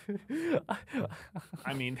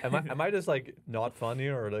 I mean, Am I just like not funny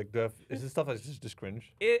or like is this stuff that's just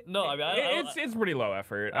cringe? No, I mean, I don't- it's pretty low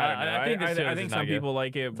effort. I don't know. I think this tier I list think is some not good. people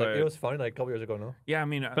like it, It's like, but it was funny like a couple years ago, no? yeah, I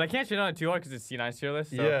mean, But I can't shit on it too hard because it's C9's tier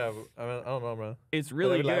list. So. Yeah, I mean, I don't know, man. it's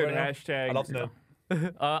really we live good. right now? Hashtag. I love to know.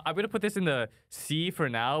 I'm gonna put this in the C for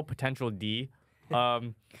now, potential D.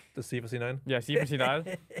 The C for C9. Yeah, C for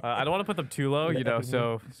C9. I don't want to put them too low, you know,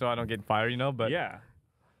 so I don't get fired, you know. But Yeah.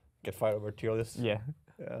 Get fired over tier list. yeah,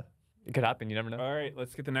 Yeah. it could happen. You never know. All right,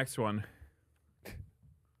 let's get the next one.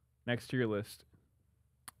 Next to your list.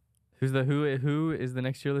 Who is the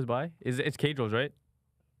next tier list by? It's Cadrill's, right?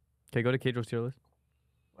 Okay, go to Cadrill's tier list.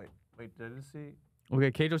 Wait, did I see?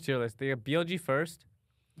 Okay, Cadrill's tier list. They got BLG first,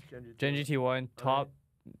 Gen.G T1, top.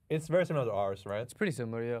 It's very similar to ours, right? It's pretty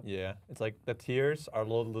similar, yeah. Yeah. It's like the tiers are a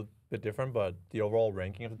little bit different, but the overall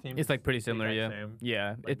ranking of the team It's like pretty similar, exact yeah. same.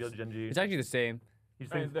 Yeah, Like Gen.G. it's actually the same. He's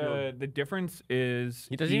The difference is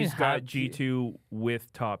He doesn't even got have G2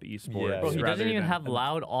 with top esports. Yeah, Bro, he rather doesn't even than- have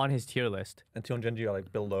Loud on his tier list. and T1 Gen.G are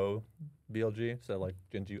like below BLG, so like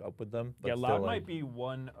Gen.G up with them. But Yeah, still, Loud like, might be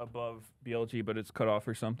one above BLG, but it's cut off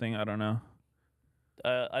or something. I don't know.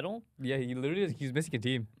 I don't. Yeah, he literally he's missing a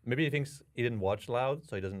team. Maybe he thinks he didn't watch Loud,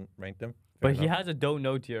 so he doesn't rank them. But he has a don't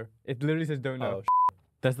know tier. It literally says don't know. Oh,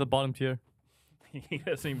 That's the bottom tier. He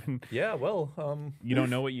doesn't even. yeah, well, You don't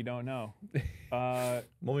know what you don't know.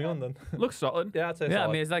 moving on then. Looks solid. Yeah, I'd say Yeah, I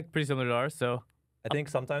solid. mean it's like pretty similar to ours. So I think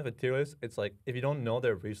sometimes with tier lists, it's like if you don't know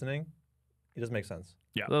their reasoning, it doesn't make sense.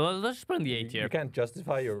 let's just put in the A You tier. can't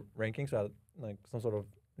justify your rankings without like some sort of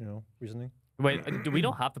reasoning. Wait, we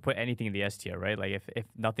don't have to put anything in the S tier, right? Like if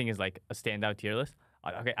nothing is like a standout tier list.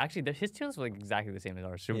 Okay, actually, his tier list was like exactly the same as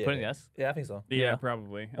ours. Should we put it in the S? Yeah, I think so. Yeah, Yeah.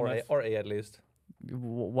 probably. Or Unless- or A at least.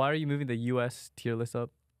 Why are you moving the US tier list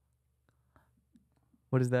up?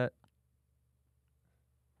 What is that?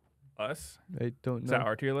 us? I don't Is that know.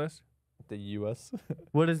 our tier list? The US.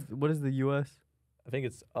 What is the US? I think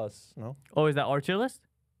it's us. No. Oh, is that our tier list?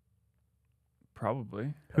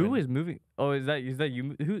 Probably. Who is moving? Oh, is that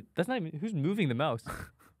you? Who? That's not even. Who's moving the mouse?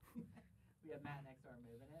 We have Matt next door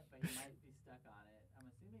moving it, but he might be stuck on it. I'm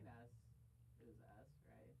assuming that's is us,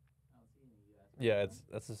 right? I don't see any US. Yeah,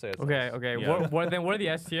 that's to say it's Okay, us. okay. Yeah. Then we're the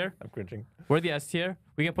S tier. I'm cringing. We're the S tier.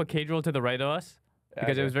 We can put Cadrill to the right of us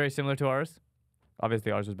because it was very similar to ours.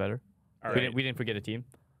 Obviously, ours was better. All We right. didn't. We didn't forget a team.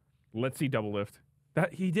 Let's see double lift.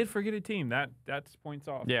 That he did forget a team. That's points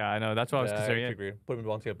off. Yeah, I know. That's what I was considering. I It. agree. Put him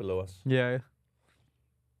one tier below us. Yeah.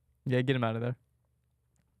 Yeah, get him out of there.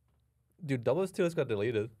 Dude, double tier got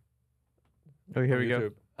deleted. Oh, here on we go.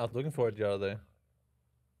 YouTube. I was looking for it the other day.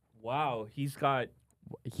 Wow, he's got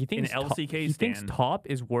He thinks LCK he thinks stand. top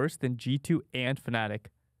is worse than G2 and Fnatic.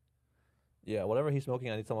 Yeah, whatever he's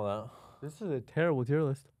smoking, I need some of that. This is a terrible tier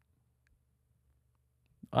list.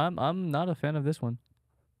 I'm not a fan of this one.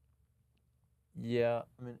 Yeah,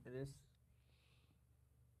 I mean it is.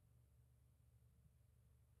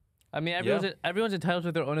 I mean, Yeah. everyone's entitled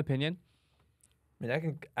to their own opinion. I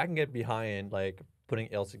mean, I can get behind like putting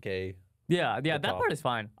LCK. Yeah, The that top. part is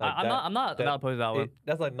fine. Like I'm not opposed to that one.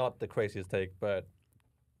 That's like not the craziest take, but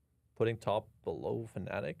putting top below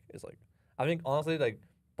Fnatic is like. I think honestly, like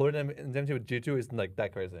putting them in terms with G2 isn't like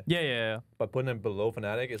that crazy, Yeah. but putting them below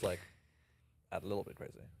Fnatic is like a little bit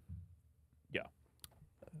crazy. Yeah.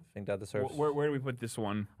 I think that deserves. where do we put this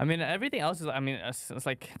one? I mean, everything else is. I mean, it's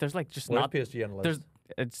like there's like just Where's not. PSG on the There's list?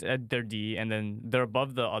 it's they're D, and then they're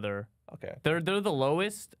above the other. Okay. They're the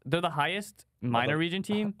lowest. They're the highest minor the- region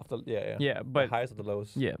team. After, yeah. Yeah, The but highest of the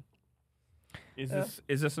lows. yeah.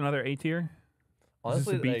 Is this another A tier? Honestly, is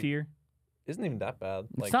this a B like, tier? isn't even that bad.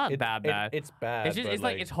 It's not that bad. It's bad. It's just but, it's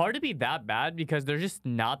like it's hard to be that bad because there's just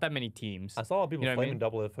not that many teams. I saw a lot of people You know what I flaming mean?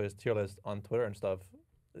 Double it for his tier list on Twitter and stuff.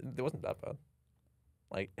 It wasn't that bad.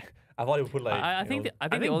 Like I thought he would put like. I think know, I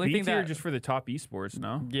think the only B thing tier that just for the top esports,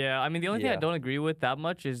 no? yeah, I mean the only thing I Yeah. don't agree with that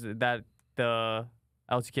much is that the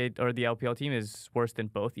LCK or the LPL team is worse than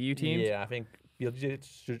both EU teams. Yeah, I think BLG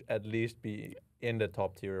should at least be in the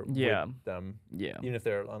top tier Yeah. with them, Yeah. even if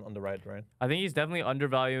they're on the right. I think he's definitely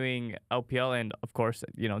undervaluing LPL and of course,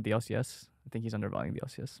 the LCS. I think he's undervaluing the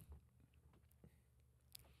LCS.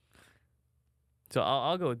 So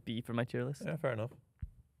I'll go with B for my tier list. Yeah, fair enough.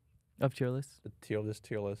 Of tier list. The tier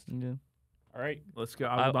list. Yeah. All right, let's go.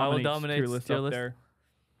 I will dominate tier list tier up list. there.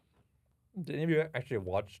 Did any of you actually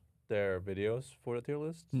watch their videos for the tier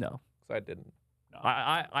list? No. Because I didn't.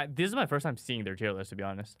 I this is my first time seeing their tier list, to be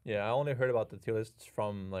honest. Yeah, I only heard about the tier lists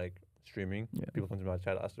from like streaming. Yeah. People come to my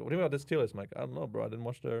chat ask, "What do you mean about this tier list?" I'm like, "I don't know, bro. I didn't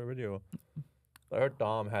watch the video." I heard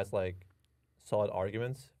Dom has like solid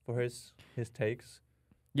arguments for his takes.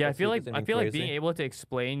 Yeah, Let's see if it's I feel like anything being crazy. able to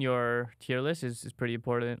explain your tier list is pretty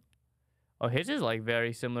important. Oh, his is like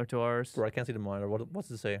very similar to ours. Bro, I can't see the monitor. What's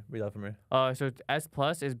it say? Read out for me. So S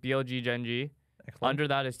plus is BLG Gen.G. Excellent. Under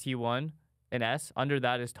that is T1 and S. Under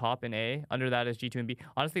that is top and A. Under that is G2 and B.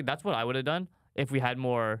 Honestly, that's what I would have done if we had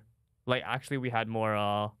more. Like actually, we had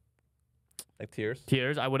more like tiers.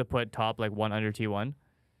 tiers. I would have put top like 1 under T1.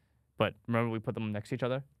 But remember we put them next to each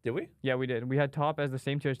other. Did we? Yeah, we did. We had top as the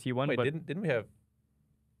same tier as T1. Wait, but didn't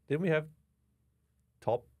we have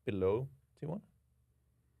top below T1?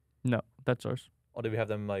 no, that's ours. Or did we have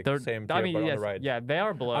them like They're, same tier I mean, but yes, on the right? yeah, they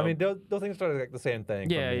are below. I mean, those things are like the same thing.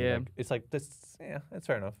 for Yeah, me. yeah. Like, it's like this. Yeah, it's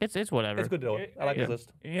fair enough. it's whatever. It's good though. I like Yeah. this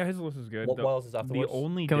list. Yeah, his list is good. What else is the afterwards?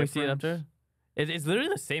 only Can we difference, see it after? It's literally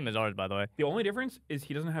the same as ours, by the way. The only difference is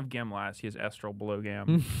he doesn't have Gam last. He has Estral below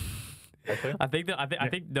Gam. Okay. I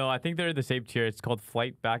think they're the same tier. It's called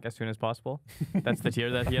flight back as soon as possible. That's the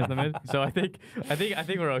tier that he has them in. So I think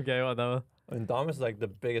we're okay with that one. I mean, Dom is like the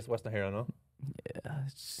biggest Western hero, no? Yeah,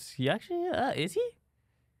 he actually is he?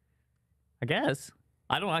 I guess.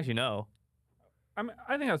 I don't actually know. I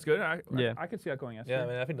think that's good. Yeah. I could see that going S. Yeah, I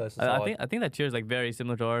mean, I think that's. I think that tier is like very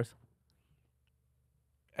similar to ours.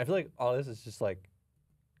 I feel like all this is just like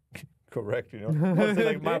correct, you know. Not saying,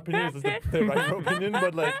 like my opinion is just the right opinion,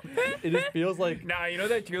 but like it just feels like. Nah, you know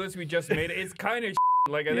that tier list we just made? It's kind of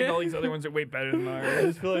like I think all these other ones are way better than I ours.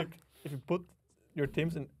 just feel like if you put your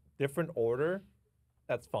teams in different order,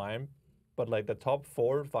 that's fine. But like the top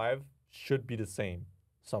 4 or 5 should be the same,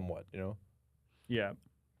 somewhat, you know. Yeah.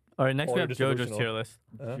 All right, next Or we have just JoJo's delusional. tier list.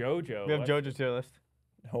 JoJo. We have what? JoJo's tier list.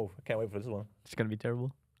 Oh, I can't wait for this one. It's gonna be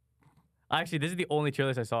terrible. Actually, this is the only tier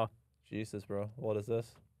list I saw. Jesus, bro, what is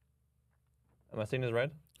this? Am I seeing this right?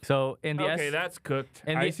 So in the Okay, S, that's cooked.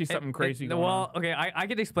 in I the- see something in- crazy going well, on. okay, I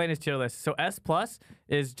can explain his tier list. So S plus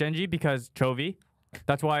is Gen.G because Chovy.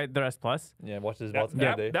 That's why they're S plus. Yeah, watch this. That,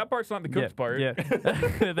 That, that, that part's not the cooked part. Yeah.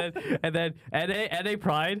 and then NA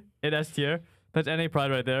Pride in S tier. That's NA Pride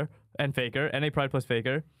right there. And Faker. NA Pride plus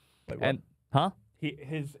Faker. Wait, what? And huh?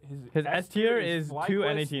 His S tier is 2 NA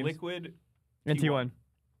FlyQuest, teams. Liquid. And T1. T1.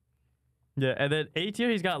 Yeah, and then A tier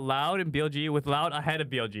he's got Loud and BLG with Loud ahead of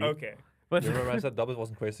BLG. Okay. But You remember I said doubles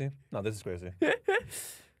wasn't crazy? No, this is crazy.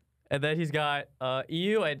 and then he's got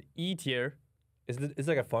EU and E tier. Is it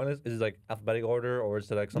like a finalist? Is it like alphabetic order, or is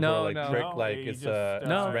it like some No, sort of like no. trick? No, Like he it's just,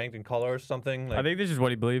 No. it's ranked in colors, something? Like, I think this is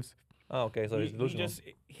what he believes. oh, okay, so he's delusional.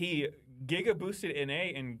 He Giga boosted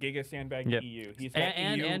NA and Giga sandbagged Yep. EU. He's got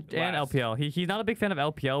And EU and last. LPL. He's not a big fan of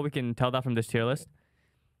LPL. We can tell that from this tier list.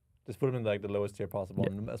 Just put him in like the lowest tier possible.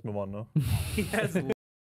 And let's move on, no? He has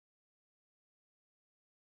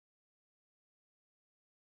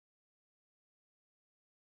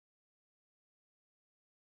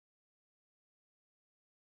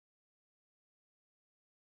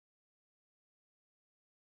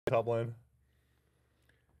Top line.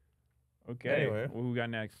 Okay. Anyway. What we got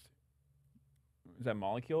next? Is that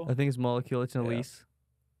Molecule? I think it's Molecule. It's an Yeah. Elise.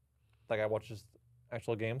 Like I watch just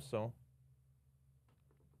actual games, so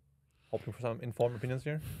hoping for some informed opinions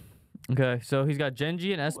here. Okay, so he's got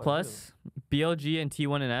Gen.G and S Ooh, I plus, BLG and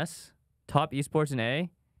T1 and S, top esports and A,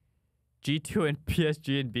 G2 and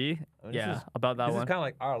PSG and B. I mean, Yeah, This is, about that this is one. kind of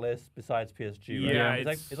like our list besides PSG, right? Yeah,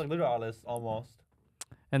 it's like literally our list almost.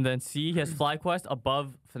 And then C, he has FlyQuest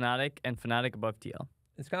above Fnatic and Fnatic above TL.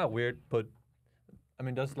 It's kind of weird, but I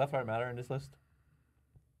mean, does left right matter in this list?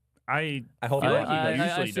 I hope feel not. like he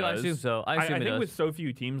usually I assume does. so. I assume it think does. with so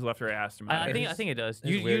few teams left, or asked him. I think it does. It's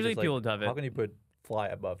weird, Usually it's like, people would have How it. can you put fly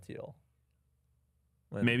above TL? he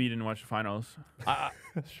Maybe you didn't watch the finals.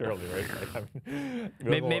 Surely, right? Like, I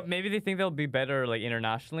mean, Maybe they think they'll be better like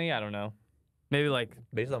internationally. I don't know. Maybe like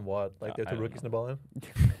based on what? Like they're I two don't rookies in the ball.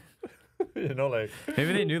 You know, like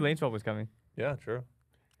maybe they knew lane swap was coming. yeah, true.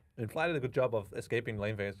 And Fly did a good job of escaping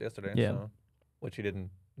lane phase yesterday. Yeah. So, which he didn't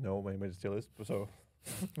know when he made the Tierlist. So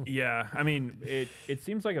Yeah, I mean, it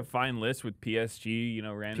seems like a fine list with PSG. You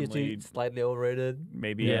know, randomly PSG slightly overrated.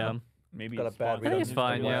 maybe Yeah. maybe Got a it's bad sponsored read on it's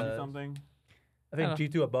fine, yeah. or something. I think I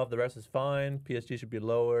G2 above the rest is fine. PSG should be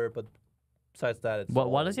lower, but besides that, it's. Why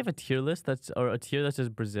all- does he have a tier list or a tier that says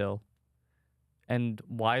Brazil? And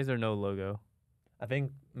why is there no logo? I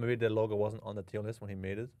think maybe the logo wasn't on the tier list when he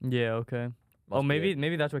made it. Yeah. Okay. Must be it.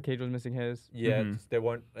 maybe that's why Cage was missing his. Yeah, Mhm. they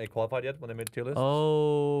weren't qualified yet when they made the tier list.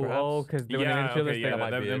 Oh, Perhaps. because when they made the tier list, yeah, that might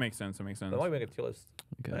that, be that it. makes sense. That makes sense. They might make a tier list.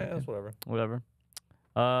 okay, Yeah, okay. that's whatever. Whatever.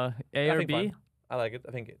 A I or think B? fine. I like it.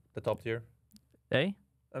 I think the top tier. A?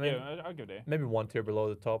 I mean, yeah, I'll give it A. maybe one tier below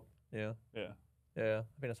the top. Yeah. Yeah, Yeah,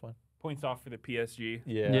 I think that's fine. points off for the PSG.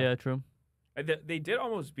 Yeah. True. They did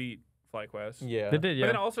almost beat FlyQuest. Yeah. They did. But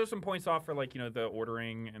then Yeah. also some points off for like the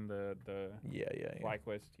ordering and the Yeah.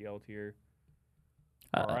 FlyQuest TL tier.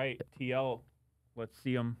 Uh, All right, TL. Let's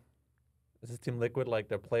see them. Is this Team Liquid like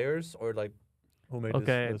their players or like who made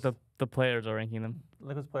Okay. this list? The players are ranking them.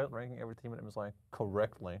 Liquid's player ranking every team in like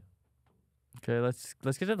correctly. Okay. Let's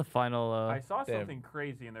get to the final. I saw damn. something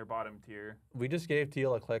crazy in their bottom tier. We just gave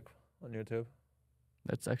TL a click on YouTube.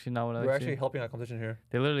 That's actually not what I We're like actually to see. helping our competition here.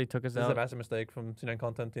 They literally took us This is a out. massive mistake from C9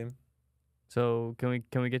 content team. So can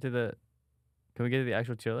we get to the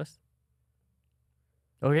actual tier list?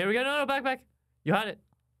 Oh, here we go. No, back. You had it.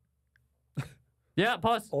 Yeah.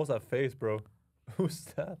 Pause. Oh, what's that face, bro? Who's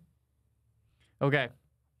that? Okay.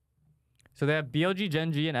 So they have BLG,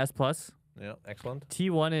 Gen.G, and S+, Yeah, excellent.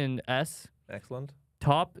 T1 and S, Excellent.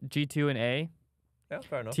 Top, G2 and A, Yeah,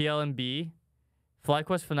 fair enough. TL and B,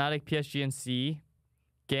 FlyQuest, Fnatic, PSG and C,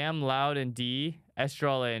 Gam, Loud and D,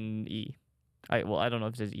 Estral and E. I don't know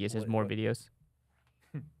if it says E, it says Wait, more what? videos.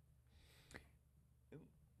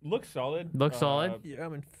 Looks solid. Looks solid. Yeah, I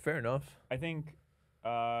mean, fair enough. I think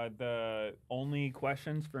the only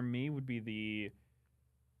questions for me would be the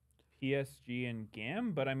PSG and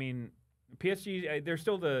GAM, but I mean, PSG, they're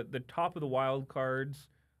still the top of the wild cards.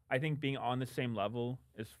 I think being on the same level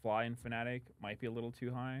as Fly and Fnatic might be a little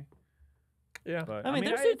too high. Yeah. But I mean,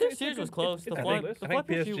 their it's a series was good- close. it's The a Fly- good list. the I think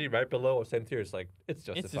Fly PSG right below or same tier is like, it's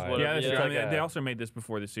just justified. whatever. Yeah, that's Yeah. true. I It's mean, like they a- also made this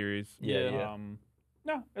before the series. Yeah.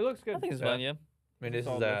 No, it looks good. I think it's Yeah. fine, yeah. I mean, this is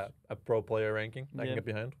Solid list. a pro player ranking I Yeah. can get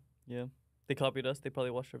behind. Yeah. They copied us. They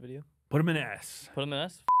probably watched our video. Put them in S. Put them in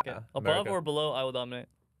S. Yeah, Above America. or below, I will dominate.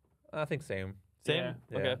 I think same. Same? Yeah.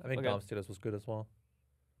 Yeah, Okay. I think okay. Dom's tier list was good as well.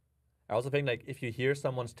 I also think like if you hear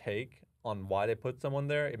someone's take on why they put someone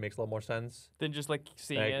there, it makes a lot more sense. Then just like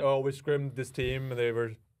seeing Like, it. oh, we scrimmed this team and they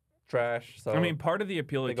were trash. So I mean, part of the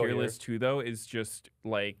appeal they of go tier here. list too, though, is just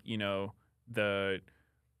like the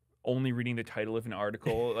only reading the title of an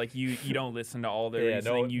article. Like you don't listen to all the Yeah,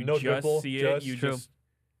 reasoning. no- You no just dribble, see it. just- You True. just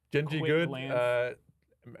Gen.G quick good. glance.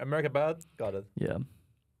 America bad. Got it. Yeah.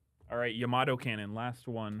 all right. Yamato Cannon, last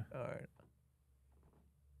one. All right.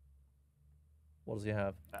 What does he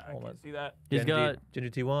have? I Hold can on. see that. He's got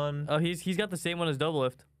Gen.G T1. oh he's got the same one as Double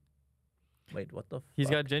Lift. Wait, what the? He's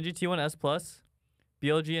fuck? got Gen.G T1 S plus,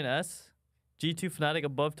 BLG and S, G2 Fnatic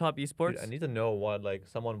above top esports. Dude, I need to know what like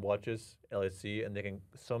someone watches LAC and they can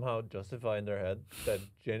somehow justify in their head that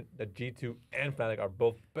that G2 and Fnatic are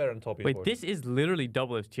both better than top Wait, esports. this is literally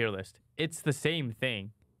Double Lift's tier list. It's the same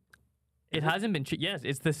thing. It hasn't been yes,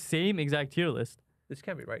 it's the same exact tier list. This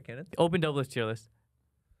can't be right, can it? Open Double Lift's tier list.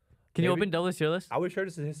 Can you Maybe- open Double Lift's tier list? Are we sure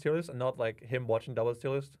this is his tier list and not like him watching Double's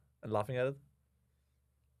tier list and laughing at it?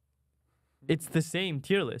 It's the same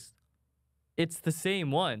tier list. It's the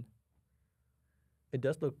same one. It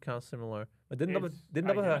does look kind of similar. But didn't Double It's have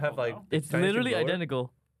identical, like? no? It's tiny team literally lower?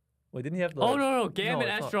 identical. Wait, didn't he have the? Oh no, Gam No, and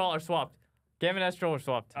it's not. Astral are swapped. Gam and Astral are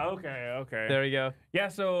swapped. Okay. There we go. Yeah.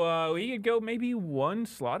 So we could go maybe one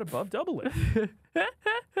slot above Double It.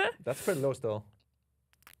 That's pretty low still.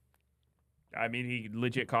 I mean, he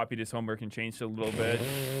legit copied his homework and changed it a little bit.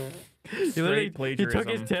 He literally Straight he took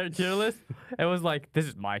his plagiarism. tier list and was like, "This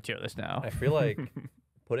is my tier list now." I feel like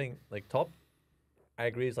putting like top. I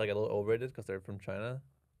agree, it's like a little overrated because they're from China,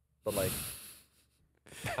 but like,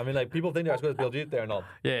 I mean, like people think they're as good as BLG, they're not.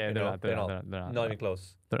 Yeah, You they're know, not. they're They're not. not. They're not. Not even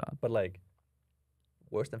close. They're not. But like,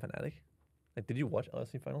 worse than Fnatic. Like, did you watch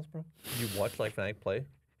LSC finals, bro? Did you watch like Fnatic play?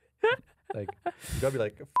 Like, you gotta be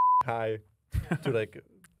like high to like.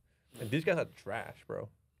 And these guys are trash, bro.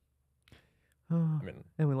 I mean,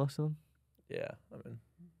 And we lost to them. yeah. I mean,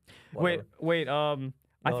 Wait, whatever.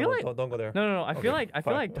 I feel like don't go there. no. I feel Okay, like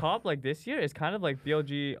fine. top like this year is kind of like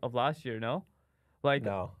BLG of last year. No, like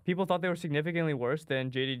No. people thought they were significantly worse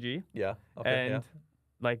than JDG, Yeah. Okay. and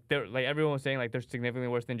like they're like everyone was saying like they're significantly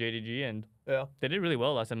worse than JDG, and yeah. they did really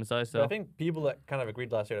well last MSI. But So I think people that kind of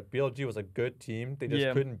agreed last year that BLG was a good team. They just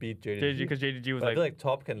Yeah. couldn't beat JDG. JDG because JDG was But I like, feel like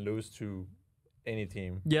top can lose to any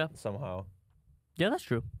team yeah, somehow. that's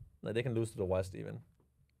true. Like they can lose to the West even.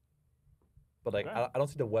 But like Okay. I don't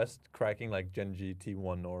see the West cracking like Gen.G,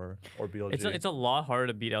 T1 or BLG. It's a lot harder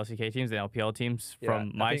to beat LCK teams than LPL teams Yeah,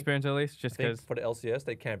 from I my think- experience at least. Just I think because for the LCS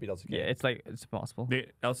they can't beat LCK. yeah, it's like it's impossible. The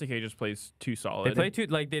LCK just plays too solid.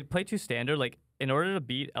 They play too standard. Like in order to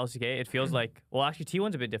beat LCK, it feels like well actually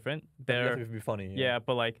T1's a bit different. But you have They're to be funny. yeah,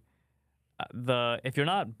 but like if you're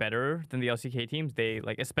not better than the LCK teams, they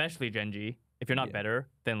like especially Gen.G. If you're not Yeah. better,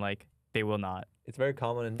 then like they will not. It's very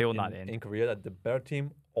common They will not end. in Korea that the better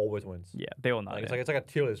team always wins. Yeah, they will not. Like, end. it's like a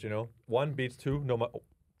tier list, you know. One beats two, no matter. Oh,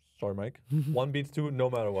 sorry, Mike. One beats two, no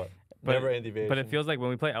matter what. But Never any deviation. But it feels like when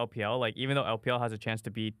we play LPL, like even though LPL has a chance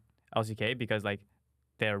to beat LCK because like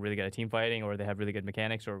they're really good at team fighting or they have really good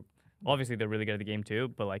mechanics or obviously they're really good at the game too.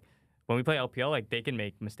 But like when we play LPL, like they can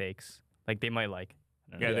make mistakes. Like they might like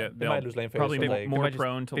I don't know, Yeah, they they'll might lose lane phase. probably or, mo- like, more might just-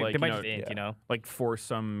 prone to they, like they might you know, just int, yeah. you know. like force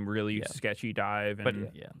some really Yeah. sketchy dive. But And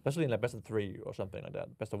yeah, especially in like best of 3 or something like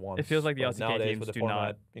that. Best of 1. It feels like the But LCK nowadays teams with the do format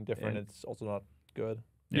not being different, end. it's also not good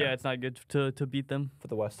yeah, it's not good to beat them. for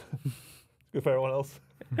the West. Good for everyone else.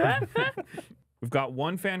 we've got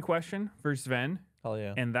one fan question for Zven, Hell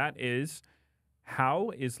yeah. and that is,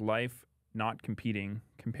 how is life not competing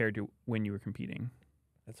compared to when you were competing?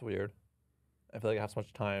 It's weird. I feel like I have so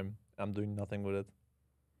much time. I'm doing nothing with it.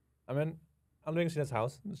 I mean, I'm doing Cena's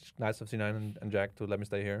house. It's nice of C9 and Jack to let me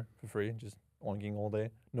stay here for free, just onking all day.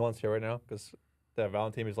 No one's here right now because the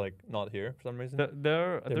Valorant team is like not here for some reason.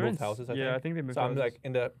 They're They in moved houses, I yeah, think. I think they moved So I'm houses. like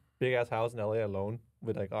in the big ass house in LA alone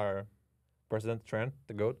with like our president Tran,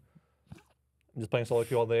 the goat. I'm just playing solo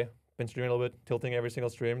queue all day. Been streaming a little bit, tilting every single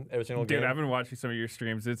stream, every single Dude, game. I've been watching some of your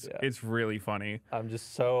streams. It's Yeah. it's really funny. I'm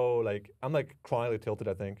just so like I'm like chronically tilted.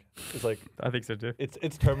 I think it's like I think so too.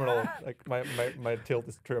 it's terminal. Like my tilt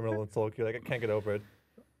is terminal in solo queue. Like I can't get over it.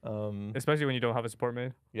 Especially when you don't have a support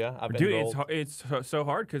mid. Yeah, I've been Dude, enrolled. it's so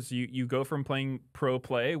hard because you go from playing pro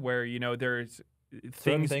play where you know there's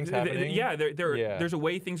Certain things happening. yeah, Yeah. there's a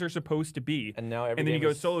way things are supposed to be, And now every and then you game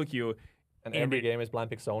go is- solo queue. and and every it- game is blind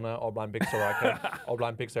pick Sona or blind pick Soraka or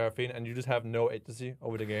blind pick Seraphine, and you just have no agency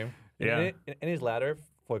over the game. Yeah. In his ladder,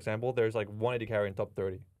 for example, there's like 180 carry in top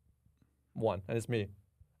 30. One, and it's me.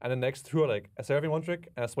 And the next two are like a Seraphine one trick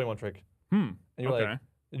and a Swain one trick. And you're Okay. like,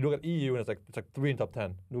 you look at EU and it's like 3 in top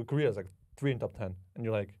 10. You look at Korea, it's like 3 in top 10. And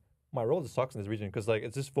you're like, my role just sucks in this region because like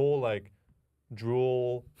it's just full like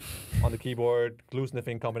drool on the keyboard, glue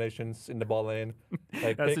sniffing combinations in the ball lane.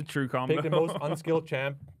 Like That's pick, a true combo. pick the most unskilled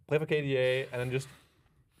champ, play for KDA, and then just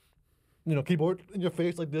keyboard in your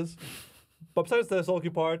face like this. But besides the solo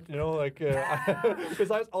queue part, like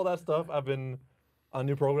besides all that stuff, I've been on a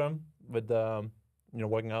new program with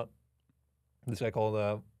working out. This guy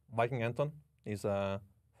called Viking Anton. He's a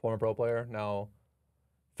former pro player, now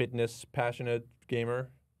fitness passionate gamer,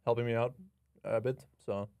 helping me out a bit.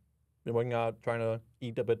 So been working out, trying to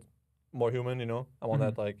eat a bit more human. I'm on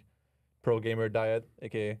that like pro gamer diet,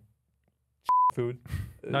 aka food.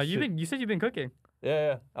 No, you said you've been cooking.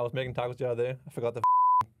 Yeah. I was making tacos the other day. I forgot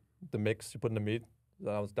the mix you put in the meat.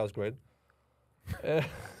 That was great.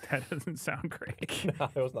 That doesn't sound great. No,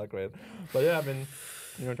 it was not great. But yeah, I've been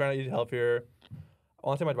trying to eat healthier. I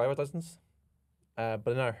want to take my driver's license, but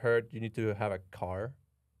then I heard you need to have a car.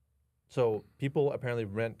 So people apparently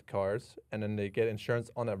rent cars and then they get insurance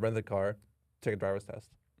on a rented car to take a driver's test,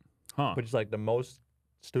 Huh. which is like the most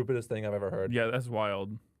stupidest thing I've ever heard. Yeah, that's wild.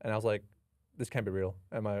 And I was like, this can't be real.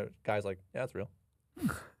 And my guy's like, yeah, it's real.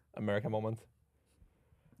 America moment.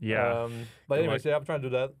 Yeah. But Good anyways, yeah, I'm trying to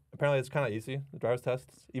do that. Apparently, it's kind of easy, the driver's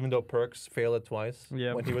tests, even though Perks failed it twice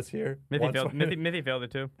Yeah. when he was here. Mithy Once failed, when- Mithy failed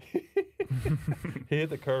it too. he hit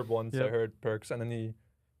the curb once, Yeah. I heard Perks, and then he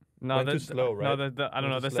No, Went too that's slow, right? No, I don't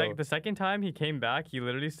know. Went too The slow. the second time he came back, he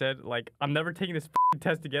literally said like, "I'm never taking this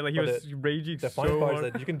test again." Like he But was raging the so funny part hard.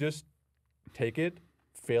 is that you can just take it,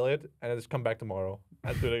 fail it, and then just come back tomorrow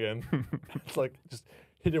and do it again. It's like just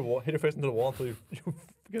hit your face into the wall until you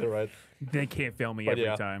get it right. They can't fail me But every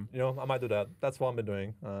yeah. time. I might do that. That's what I've been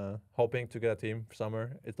doing. Hoping to get a team for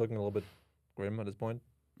summer. It's looking a little bit grim at this point.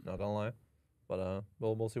 Not gonna lie, but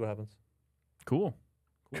we'll see what happens. Cool.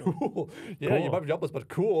 Cool. Yeah, Cool. you might be jobless, but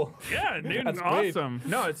cool. Yeah, dude, That's it's great. awesome.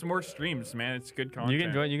 No, it's more streams, man. It's good content. You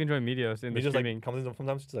can join Meteos in He the just streaming. like comes in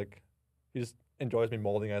sometimes. Just like he just enjoys me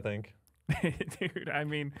molding. I think. Dude, I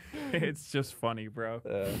mean, it's just funny, bro.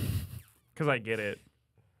 Uh, Because I get it.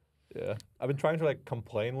 Yeah, I've been trying to like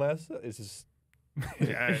complain less. It's just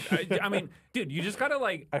Yeah, I mean, dude, you just gotta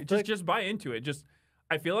like I feel like- just buy into it. Just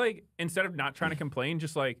I feel like instead of not trying to complain,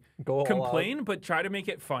 just like go all out. complain, but try to make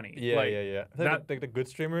it funny. Yeah, like, yeah. I think the good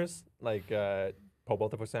streamers, like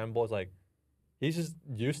Pobota, for example, is like he's just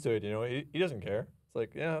used to it. You know, he doesn't care. It's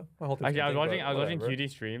like, yeah, my whole Actually, I was watching whatever. QD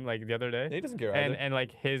stream like the other day, Yeah, he doesn't care and either. and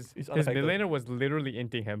like his He's mid unaffected. laner was literally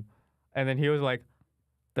inting him, and then he was like,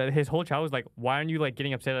 that his whole chat was like, why aren't you like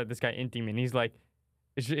getting upset at this guy inting me? And he's like,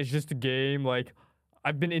 it's just a game. Like,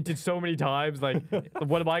 I've been inted so many times. Like,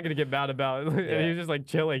 what am I gonna get mad about? And he was just like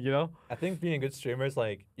chilling, you know? I think being a good streamer is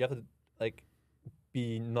like you have to like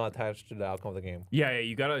be not attached to the outcome of the game. yeah,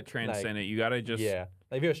 you gotta transcend it. You gotta just Yeah,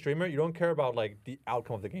 like if you're a streamer, you don't care about like the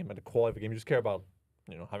outcome of the game, like the quality of the game. You just care about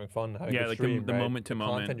having fun, having a Yeah, good like stream, the right? moment to the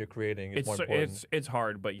moment. content you're creating is it's more important. it's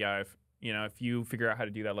hard, but yeah, if you figure out how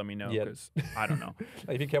to do that, let me know Yeah. because I don't know.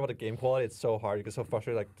 Like, if you care about the game quality, it's so hard. You get so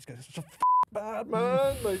frustrated. Like, this guy's such a bad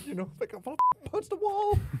man. Like, like I want to punch the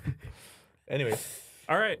wall. Anyway,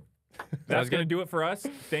 All right. That's going to good. do it for us.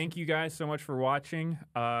 Thank you guys so much for watching.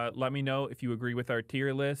 Let me know if you agree with our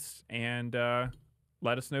tier list and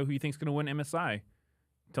let us know who you think's going to win MSI.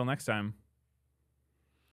 Until next time.